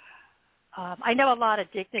 I know a lot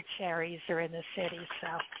of dignitaries are in the city, so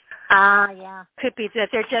yeah. Could be that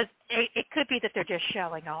they're just. It could be that they're just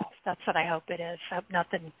showing off. That's what I hope it is. I hope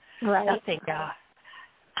nothing. Right. Nothing.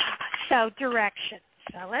 So direction.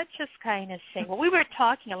 So let's just kind of see. Well, we were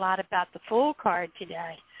talking a lot about the Fool card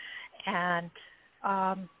today, and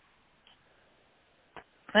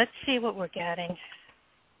let's see what we're getting.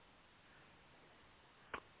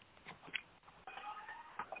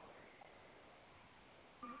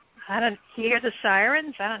 I don't hear the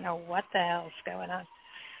sirens. I don't know what the hell's going on.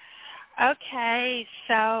 Okay,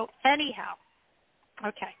 so anyhow.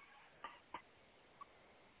 Okay.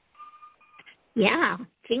 Yeah,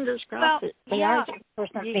 fingers crossed. They are for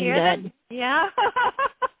something good. Them? Yeah.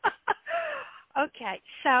 Okay,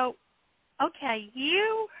 so, I'm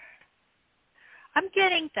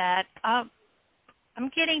getting that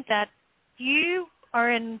you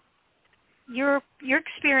are you're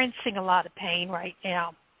experiencing a lot of pain right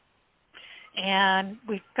now. And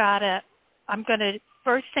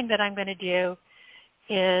first thing that I'm going to do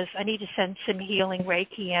is I need to send some healing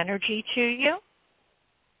Reiki energy to you.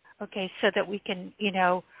 Okay, so that we can,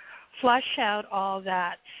 flush out all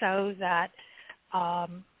that so that,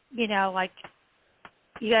 like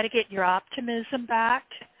you got to get your optimism back.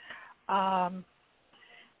 And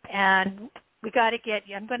we got to get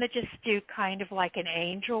you, I'm going to just do kind of like an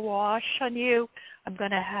angel wash on you. I'm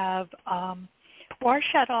going to have,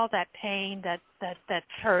 wash out all that pain that's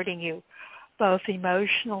hurting you, both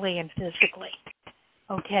emotionally and physically.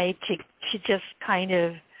 Okay, to just kind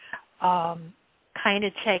of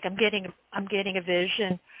take. I'm getting a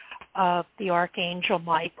vision of the Archangel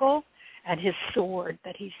Michael and his sword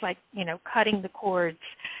that he's like cutting the cords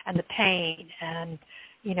and the pain and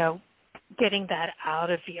getting that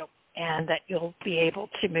out of you, and that you'll be able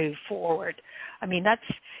to move forward. I mean,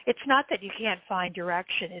 it's not that you can't find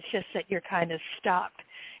direction, it's just that you're kind of stuck.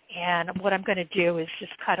 And what I'm going to do is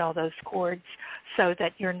just cut all those cords so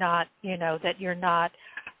that you're not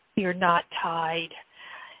tied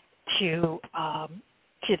to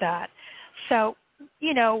that. So,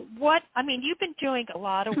 you've been doing a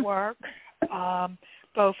lot of work,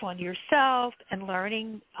 both on yourself and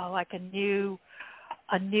learning like a new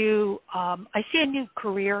I see a new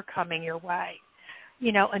career coming your way,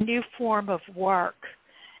 a new form of work.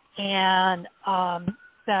 And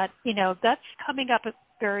that's coming up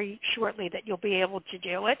very shortly, that you'll be able to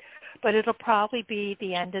do it, but it'll probably be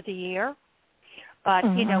the end of the year. But,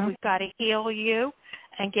 we've got to heal you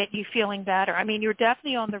and get you feeling better. I mean, you're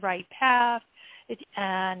definitely on the right path.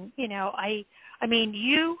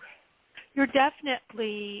 You're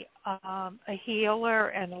definitely a healer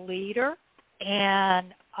and a leader.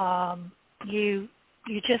 And you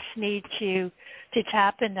just need to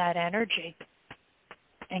tap in that energy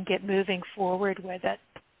and get moving forward with it.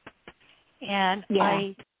 And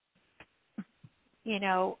I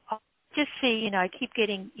just see, I keep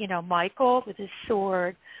getting, Michael with his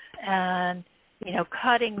sword and,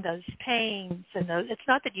 cutting those pains and those. It's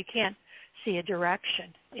not that you can't see a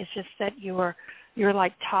direction. It's just that you're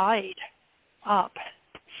like tied up.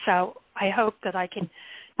 So I hope that I can,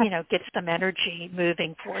 get some energy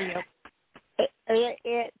moving for you.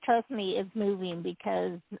 It trust me, it's moving,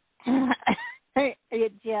 because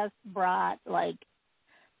it just brought like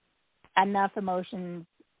enough emotions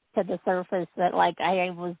to the surface that like I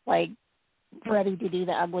was like ready to do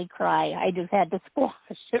the ugly cry. I just had to squash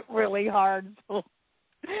it really hard so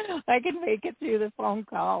I could make it through the phone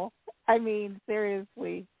call. I mean,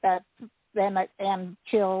 seriously, and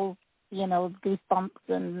chills, goosebumps,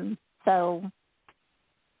 and so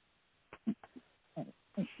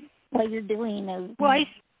what you're doing is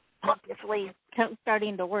obviously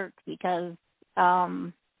starting to work, because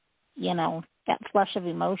that flush of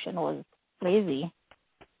emotion was crazy.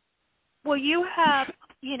 Well, you have,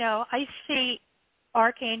 I see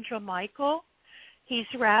Archangel Michael. He's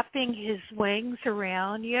wrapping his wings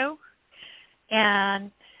around you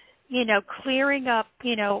and, clearing up,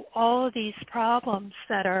 all of these problems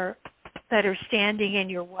that are standing in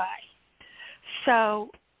your way. So,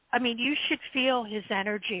 I mean, you should feel his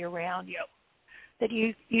energy around you, that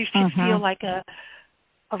you should feel like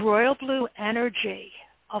a royal blue energy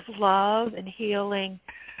of love and healing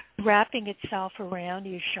wrapping itself around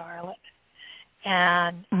you, Charlotte,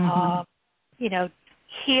 and,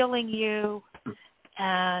 healing you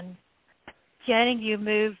and getting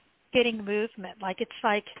movement. Like it's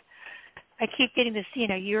like, I keep getting this,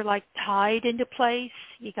 you're like tied into place.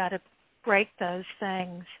 You got to break those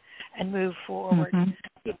things and move forward.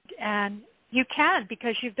 And you can,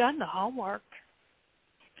 because you've done the homework.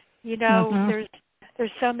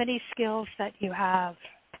 There's so many skills that you have.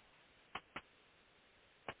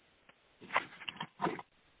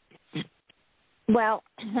 Well,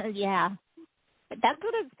 yeah, that's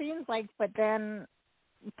what it seems like. But then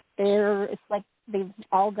it's like they've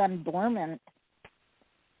all gone dormant.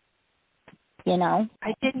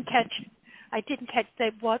 I didn't catch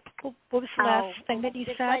that. What was the last thing that you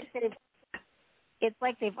said? It's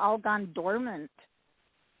like they've all gone dormant.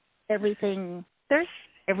 Everything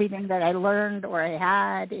that I learned or I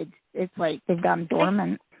had, it's like they've gone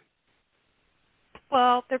dormant.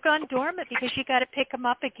 Well, they're gone dormant because you got to pick them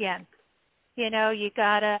up again. You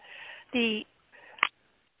gotta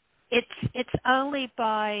It's only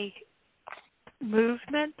by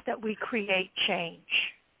movement that we create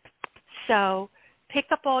change. So pick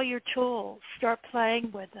up all your tools, start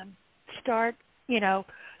playing with them, start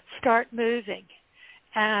moving.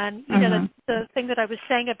 And, the thing that I was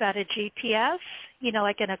saying about a GPS,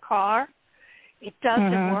 like in a car, it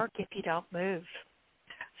doesn't work if you don't move.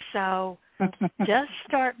 So just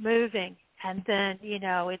start moving, and then,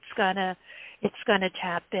 it's gonna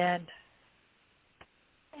tap in.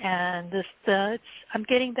 And I'm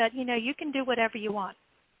getting that, you can do whatever you want.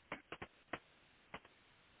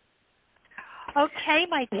 Okay,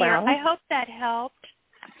 my dear. Well, I hope that helped.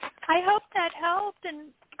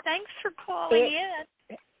 And thanks for calling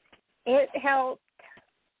in. It helped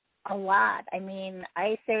a lot. I mean,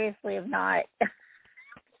 I seriously have not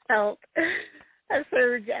felt a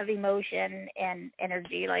surge of emotion and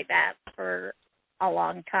energy like that for a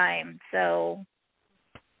long time. So,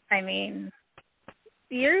 I mean,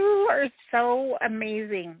 you are so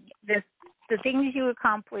amazing. The things you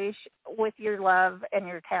accomplish with your love and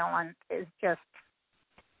your talent is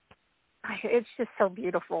it's just so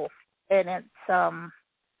beautiful, and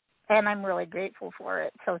and I'm really grateful for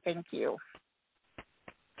it. So thank you.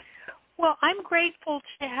 Well, I'm grateful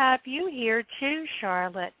to have you here too,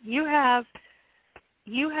 Charlotte. You have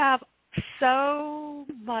so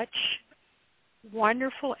much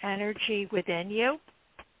wonderful energy within you,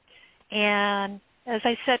 and as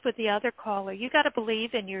I said with the other caller, you got to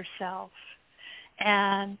believe in yourself.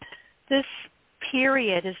 And this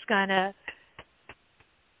period is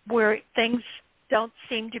where things don't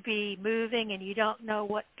seem to be moving and you don't know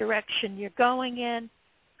what direction you're going in,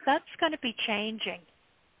 that's going to be changing.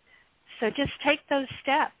 So just take those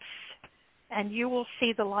steps and you will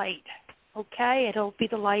see the light, okay? It'll be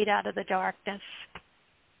the light out of the darkness.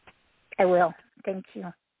 I will. Thank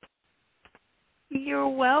you. You're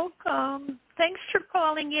welcome. Thanks for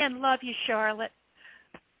calling in. Love you, Charlotte.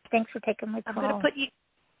 Thanks for taking my call. I'm going to put you...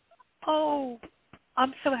 Oh,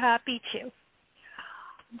 I'm so happy to.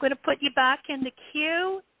 I'm going to put you back in the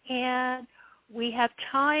queue, and we have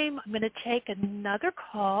time. I'm going to take another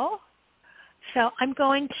call. So I'm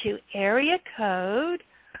going to area code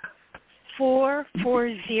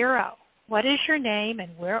 440. What is your name,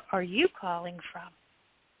 and where are you calling from?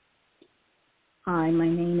 Hi, my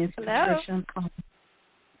name is Hello. Patricia.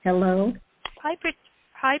 Hello. Hi,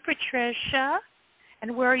 Patricia.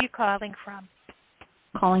 And where are you calling from?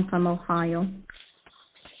 Calling from Ohio.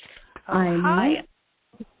 Ohio.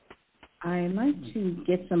 I'd like to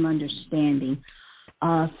get some understanding.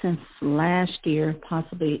 Since last year,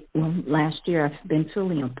 last year I've been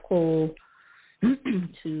feeling a pull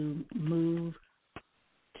to move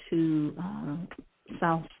to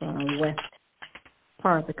southwest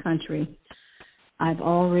part of the country. I've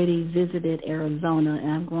already visited Arizona,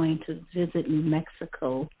 and I'm going to visit New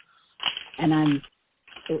Mexico, and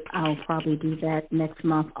I'll probably do that next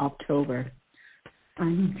month, October.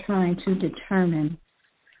 I'm trying to determine.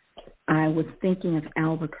 I was thinking of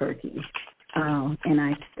Albuquerque, and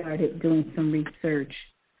I started doing some research,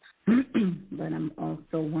 but I'm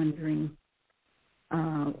also wondering,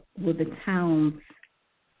 with the towns,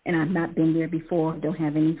 and I've not been there before, don't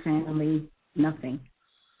have any family, nothing.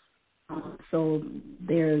 So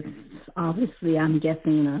there's obviously, I'm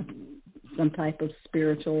guessing, some type of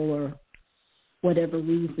spiritual or whatever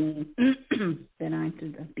reason that I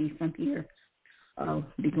should be from here,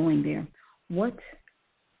 be going there. What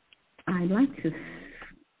I'd like to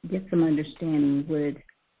get some understanding with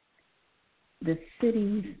the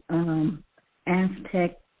cities,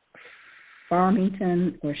 Aztec,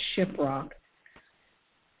 Farmington, or Shiprock.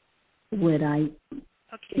 would I,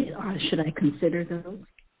 Okay. or should I consider those?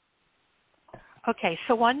 Okay,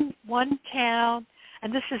 so one town,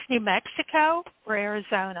 and this is New Mexico or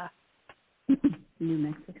Arizona? New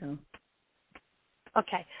Mexico.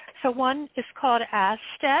 Okay, so one is called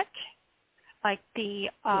Aztec, like the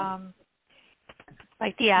Aztecs,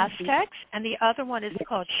 and the other one is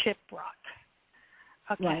called Shiprock.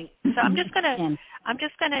 Okay, Right. so I'm just gonna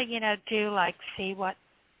do like see what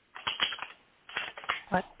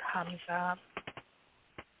comes up.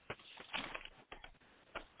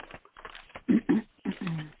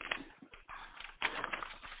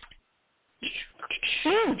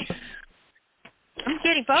 I'm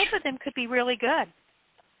getting both of them could be really good.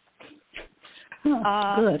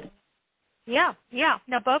 Oh, good. Yeah.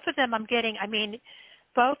 Now both of them I'm getting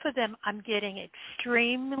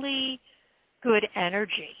extremely good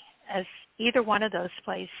energy as either one of those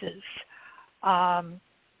places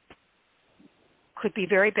could be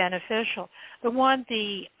very beneficial.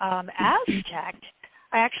 The Aztec,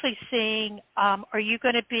 I actually seeing. Are you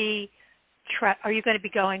going to be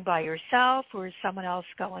going by yourself, or is someone else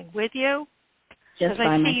going with you? Just by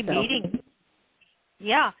I see myself. you meeting.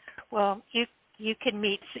 Yeah. Well, you can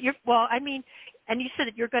meet. And you said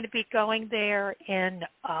that you're going to be going there in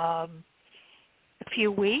a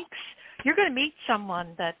few weeks. You're going to meet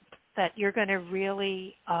someone that you're going to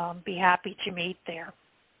really be happy to meet there.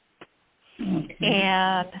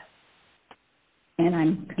 Okay. And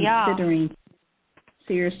I'm considering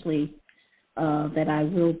seriously that I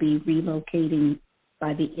will be relocating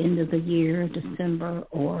by the end of the year, December,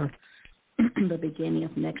 or the beginning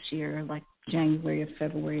of next year, like January or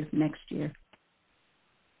February of next year.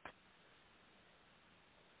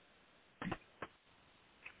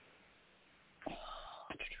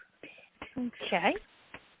 Okay.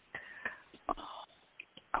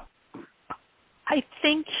 I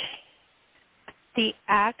think the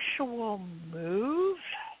actual move,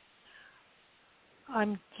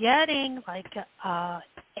 I'm getting like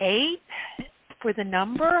 8 for the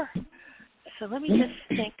number. So let me just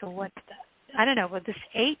think of what I don't know. Well, this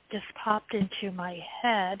 8 just popped into my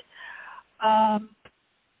head. I'm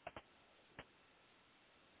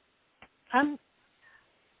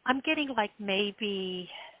getting like maybe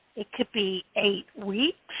it could be 8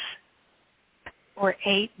 weeks or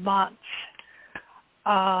 8 months.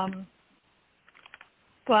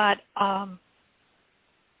 But I'm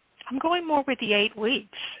going more with the 8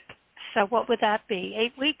 weeks. So what would that be?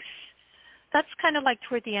 8 weeks? That's kind of like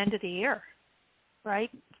toward the end of the year,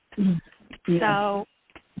 right? Yeah. So,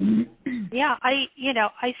 yeah, I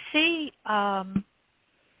see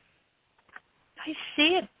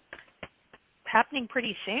it happening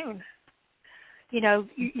pretty soon.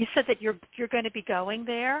 You said that you're going to be going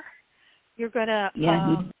there. You're going to,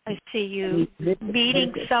 I see you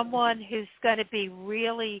meeting someone who's going to be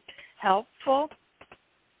really helpful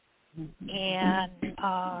and,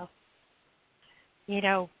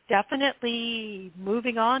 definitely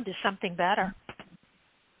moving on to something better.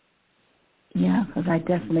 Yeah, because I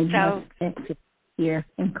definitely must exit here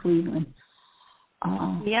in Cleveland.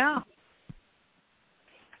 Yeah.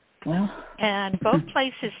 Well. And both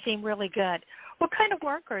places seem really good. What kind of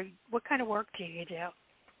work do you do?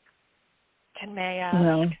 May I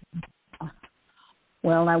ask?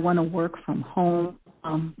 Well, I want to work from home,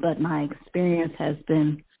 but my experience has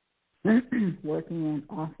been working in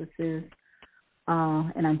offices,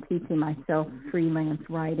 and I'm teaching myself freelance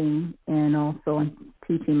writing, and also I'm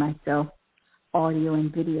teaching myself audio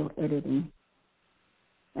and video editing.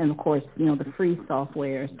 And, of course, the free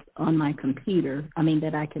softwares on my computer,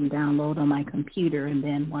 that I can download on my computer, and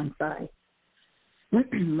then once I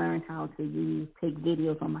learn how to take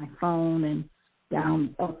videos on my phone and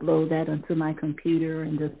upload that onto my computer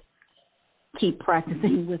and just keep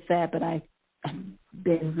practicing with that. But I've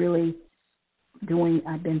been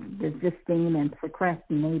resisting and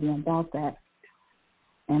procrastinating about that.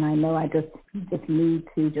 And I know I just need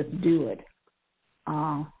to just do it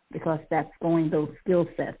because that's going those skill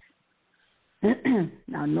sets.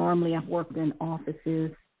 Now, normally I've worked in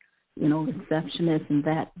offices, receptionist and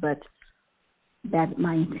that, but that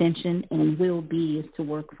my intention and will be is to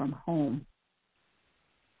work from home.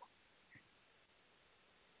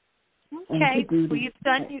 Okay. And to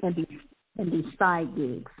do these side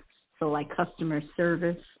gigs. So like customer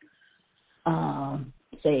service, phone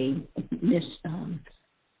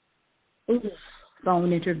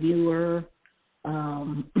interviewer,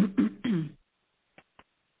 a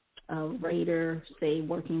rater, say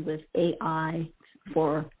working with AI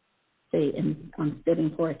for, and I'm sitting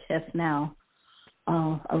for a test now,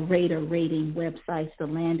 a rater rating websites, the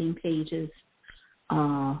landing pages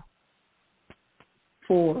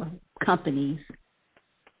for companies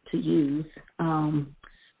to use.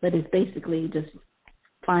 But it's basically just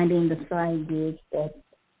finding the side gigs that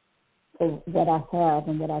for what I have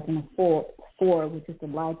and what I can afford, which is the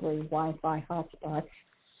library Wi-Fi hotspot,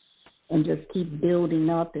 and just keep building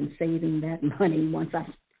up and saving that money once I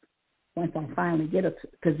finally get a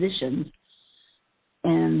position,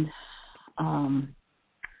 and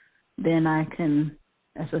then I can,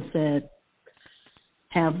 as I said,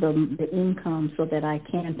 have the income so that I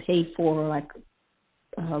can pay for, like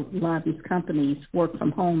a lot of these companies work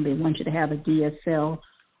from home. They want you to have a DSL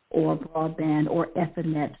or broadband or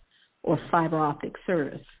Ethernet or fiber optic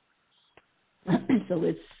service. So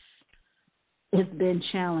it's been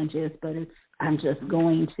challenges, but I'm just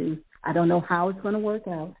going to, I don't know how it's going to work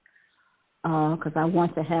out, because I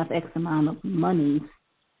want to have X amount of money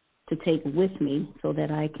to take with me so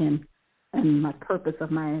that I can, and my purpose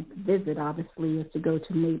of my visit obviously is to go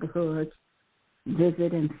to neighborhoods,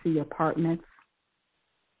 visit and see apartment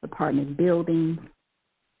buildings,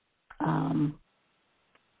 and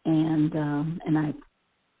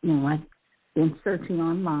I've been searching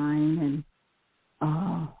online and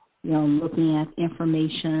looking at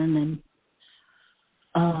information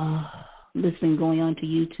and listening, going on to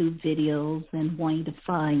YouTube videos and wanting to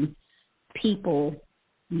find people,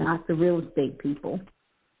 not the real estate people,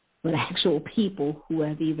 but actual people who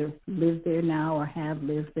have either lived there now or have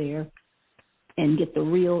lived there, and get the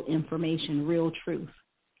real information, real truth.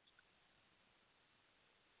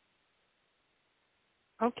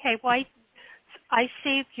 Okay, well, I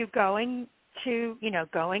see you going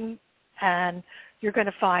and you're going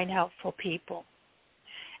to find helpful people.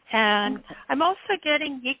 And okay. I'm also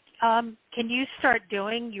getting, can you start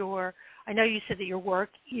doing I know you said that your work,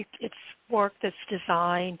 it's work that's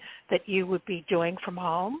designed that you would be doing from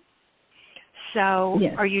home. So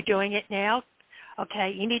yes. Are you doing it now?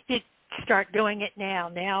 Okay, you need to start doing it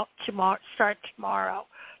now. Start tomorrow.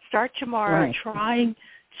 Right. Trying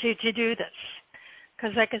to do this.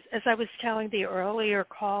 Because as I was telling the earlier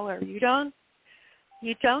caller, you don't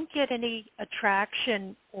get any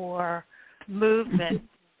attraction or movement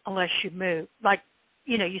unless you move. Like,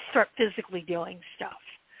 you start physically doing stuff.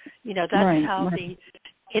 That's right, how right.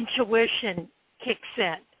 The intuition kicks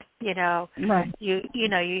in. Right. You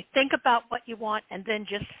think about what you want and then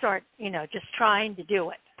just start, just trying to do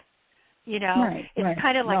it. Right, it's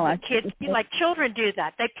kind of like kids, like children do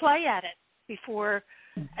that. They play at it before,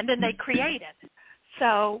 and then they create it.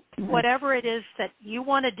 So whatever it is that you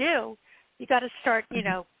want to do, you got to start,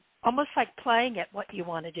 almost like playing at what you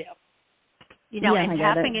want to do, and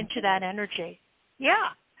tapping into that energy.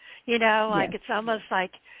 Yeah. It's almost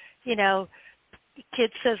like,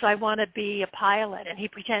 kid says, I want to be a pilot, and he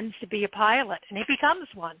pretends to be a pilot, and he becomes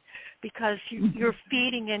one because you're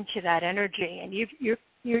feeding into that energy, and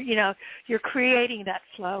you're creating that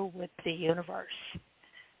flow with the universe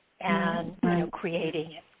and,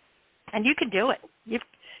 creating it. And you can do it.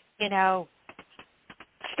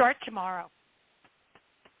 Start tomorrow.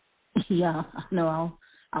 Yeah, no,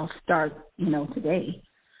 I'll start, today.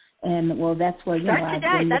 And that's what start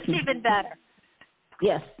today. That's even better.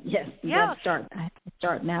 Yes. Yeah. I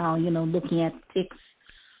start now. Looking at pics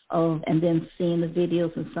of, and then seeing the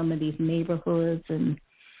videos in some of these neighborhoods, and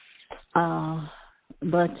and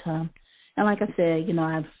like I said,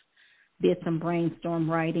 I've did some brainstorm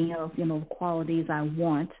writing of the qualities I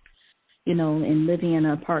want. In living in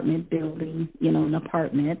an apartment building, an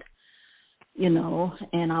apartment,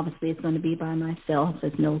 and obviously it's going to be by myself.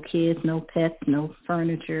 There's no kids, no pets, no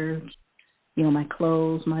furniture, my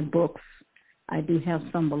clothes, my books. I do have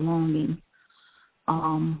some belongings.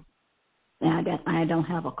 And I don't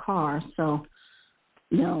have a car, so,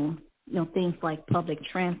 things like public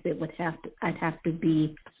transit I'd have to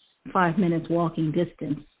be 5 minutes walking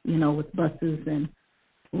distance, with buses and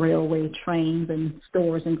railway trains, and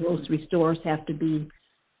stores and grocery stores have to be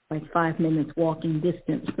like 5 minutes walking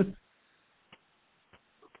distance.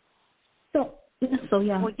 So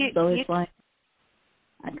it's like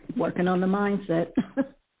I'm working on the mindset.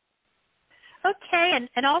 Okay,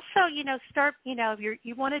 and also, start,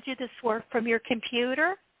 you want to do this work from your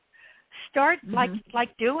computer, start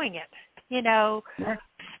like doing it,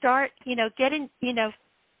 start, get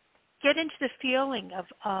into the feeling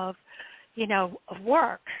of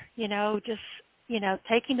work, just,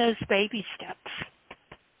 taking those baby steps,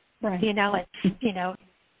 right. And,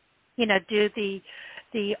 do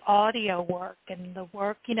the audio work and the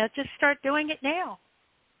work, just start doing it now.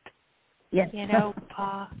 Yes.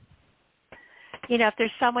 If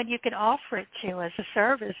there's someone you can offer it to as a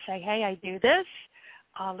service, say, hey, I do this,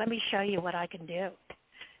 let me show you what I can do,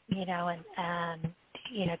 and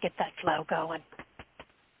get that flow going.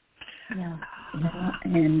 Yeah.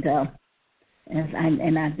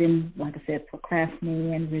 And I've been, like I said,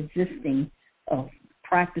 procrastinating and resisting of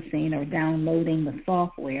practicing or downloading the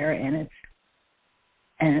software, and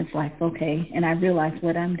it's like, okay, and I realize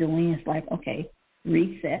what I'm doing is like, okay,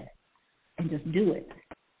 reset and just do it,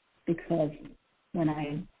 because when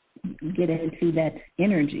I get into that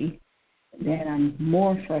energy, then I'm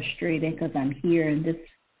more frustrated because I'm here in this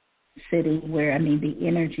city where, I mean, the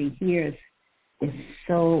energy here is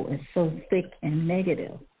so thick and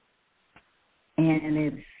negative, and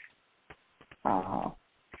it's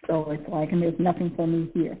so it's like, and there's nothing for me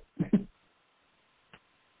here.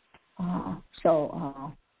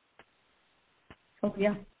 So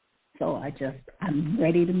yeah. So I'm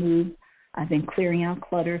ready to move. I've been clearing out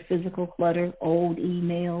clutter, physical clutter, old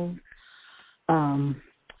emails.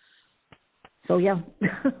 So yeah.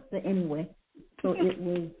 But anyway, so it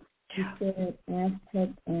was, you said Aztec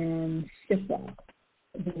and Shipwalk.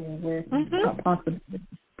 Where possible.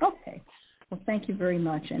 Okay. Well, thank you very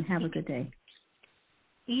much, and have a good day.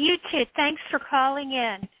 You too. Thanks for calling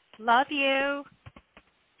in. Love you.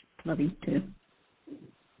 Love you too.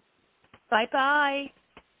 Bye-bye.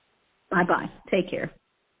 Bye-bye. Take care.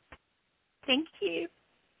 Thank you.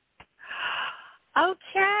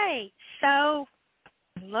 Okay, so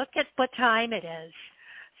look at what time it is.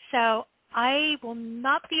 So I will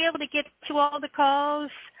not be able to get to all the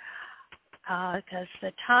calls because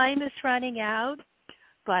the time is running out,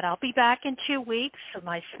 but I'll be back in 2 weeks for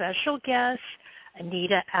my special guest,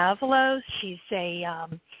 Anita Avalos. She's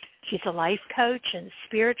a life coach and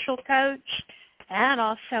spiritual coach, and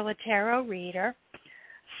also a tarot reader.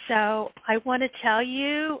 So I want to tell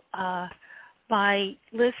you, my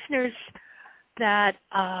listeners, that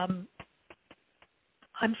I'm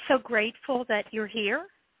so grateful that you're here.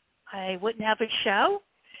 I wouldn't have a show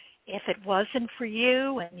if it wasn't for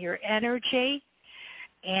you and your energy.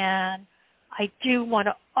 And I do want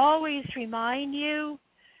to always remind you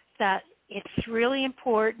that it's really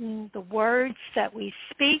important, the words that we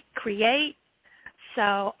speak create.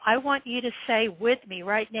 So I want you to say with me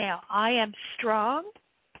right now, I am strong,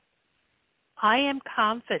 I am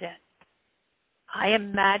confident, I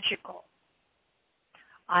am magical,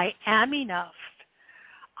 I am enough,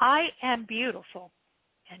 I am beautiful,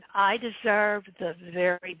 and I deserve the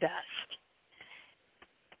very best.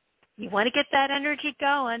 You want to get that energy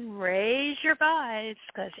going, raise your vibes,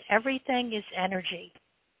 because everything is energy.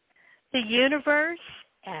 The universe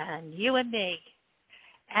and you and me.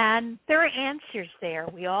 And there are answers there.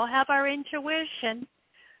 We all have our intuition.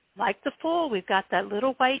 Like the Fool, we've got that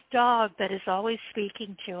little white dog that is always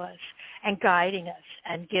speaking to us and guiding us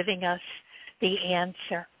and giving us the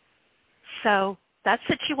answer. So that's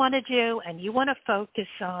what you want to do, and you want to focus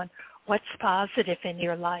on what's positive in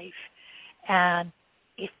your life. And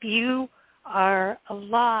if you are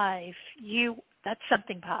alive, that's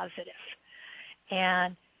something positive.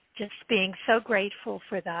 And just being so grateful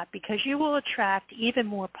for that, because you will attract even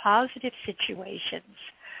more positive situations,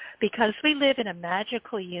 because we live in a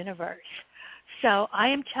magical universe. So I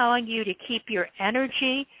am telling you to keep your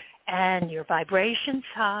energy and your vibrations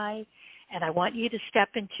high, and I want you to step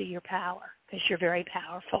into your power, because you're very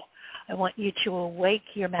powerful. I want you to awake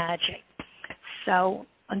your magic. So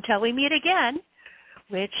until we meet again,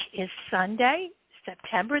 which is Sunday,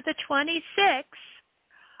 September the 26th,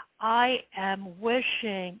 I am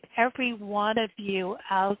wishing every one of you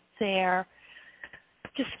out there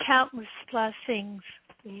just countless blessings,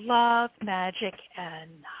 love, magic,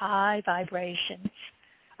 and high vibrations.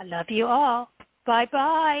 I love you all.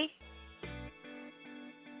 Bye-bye.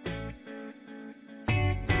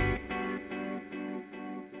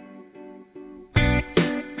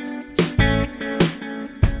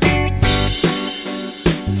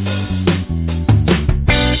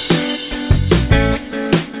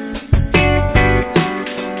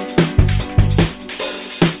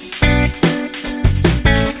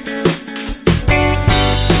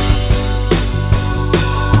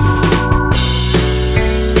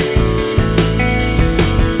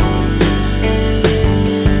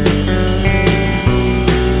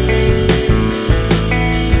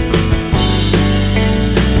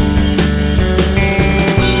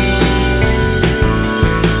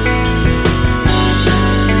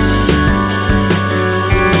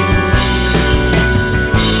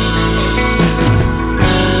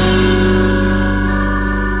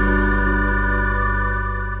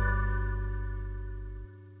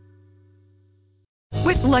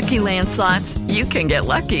 Lucky Land Slots, you can get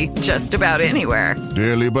lucky just about anywhere.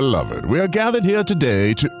 Dearly beloved, we are gathered here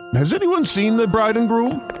today to... Has anyone seen the bride and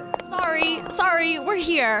groom? Sorry, we're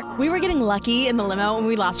here. We were getting lucky in the limo and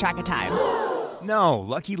we lost track of time. No,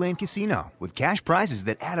 Lucky Land Casino, with cash prizes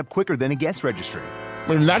that add up quicker than a guest registry.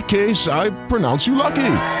 In that case, I pronounce you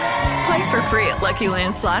lucky. Play for free at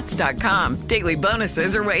LuckyLandSlots.com. Daily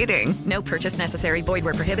bonuses are waiting. No purchase necessary. Void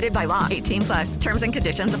where prohibited by law. 18+. Terms and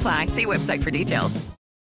conditions apply. See website for details.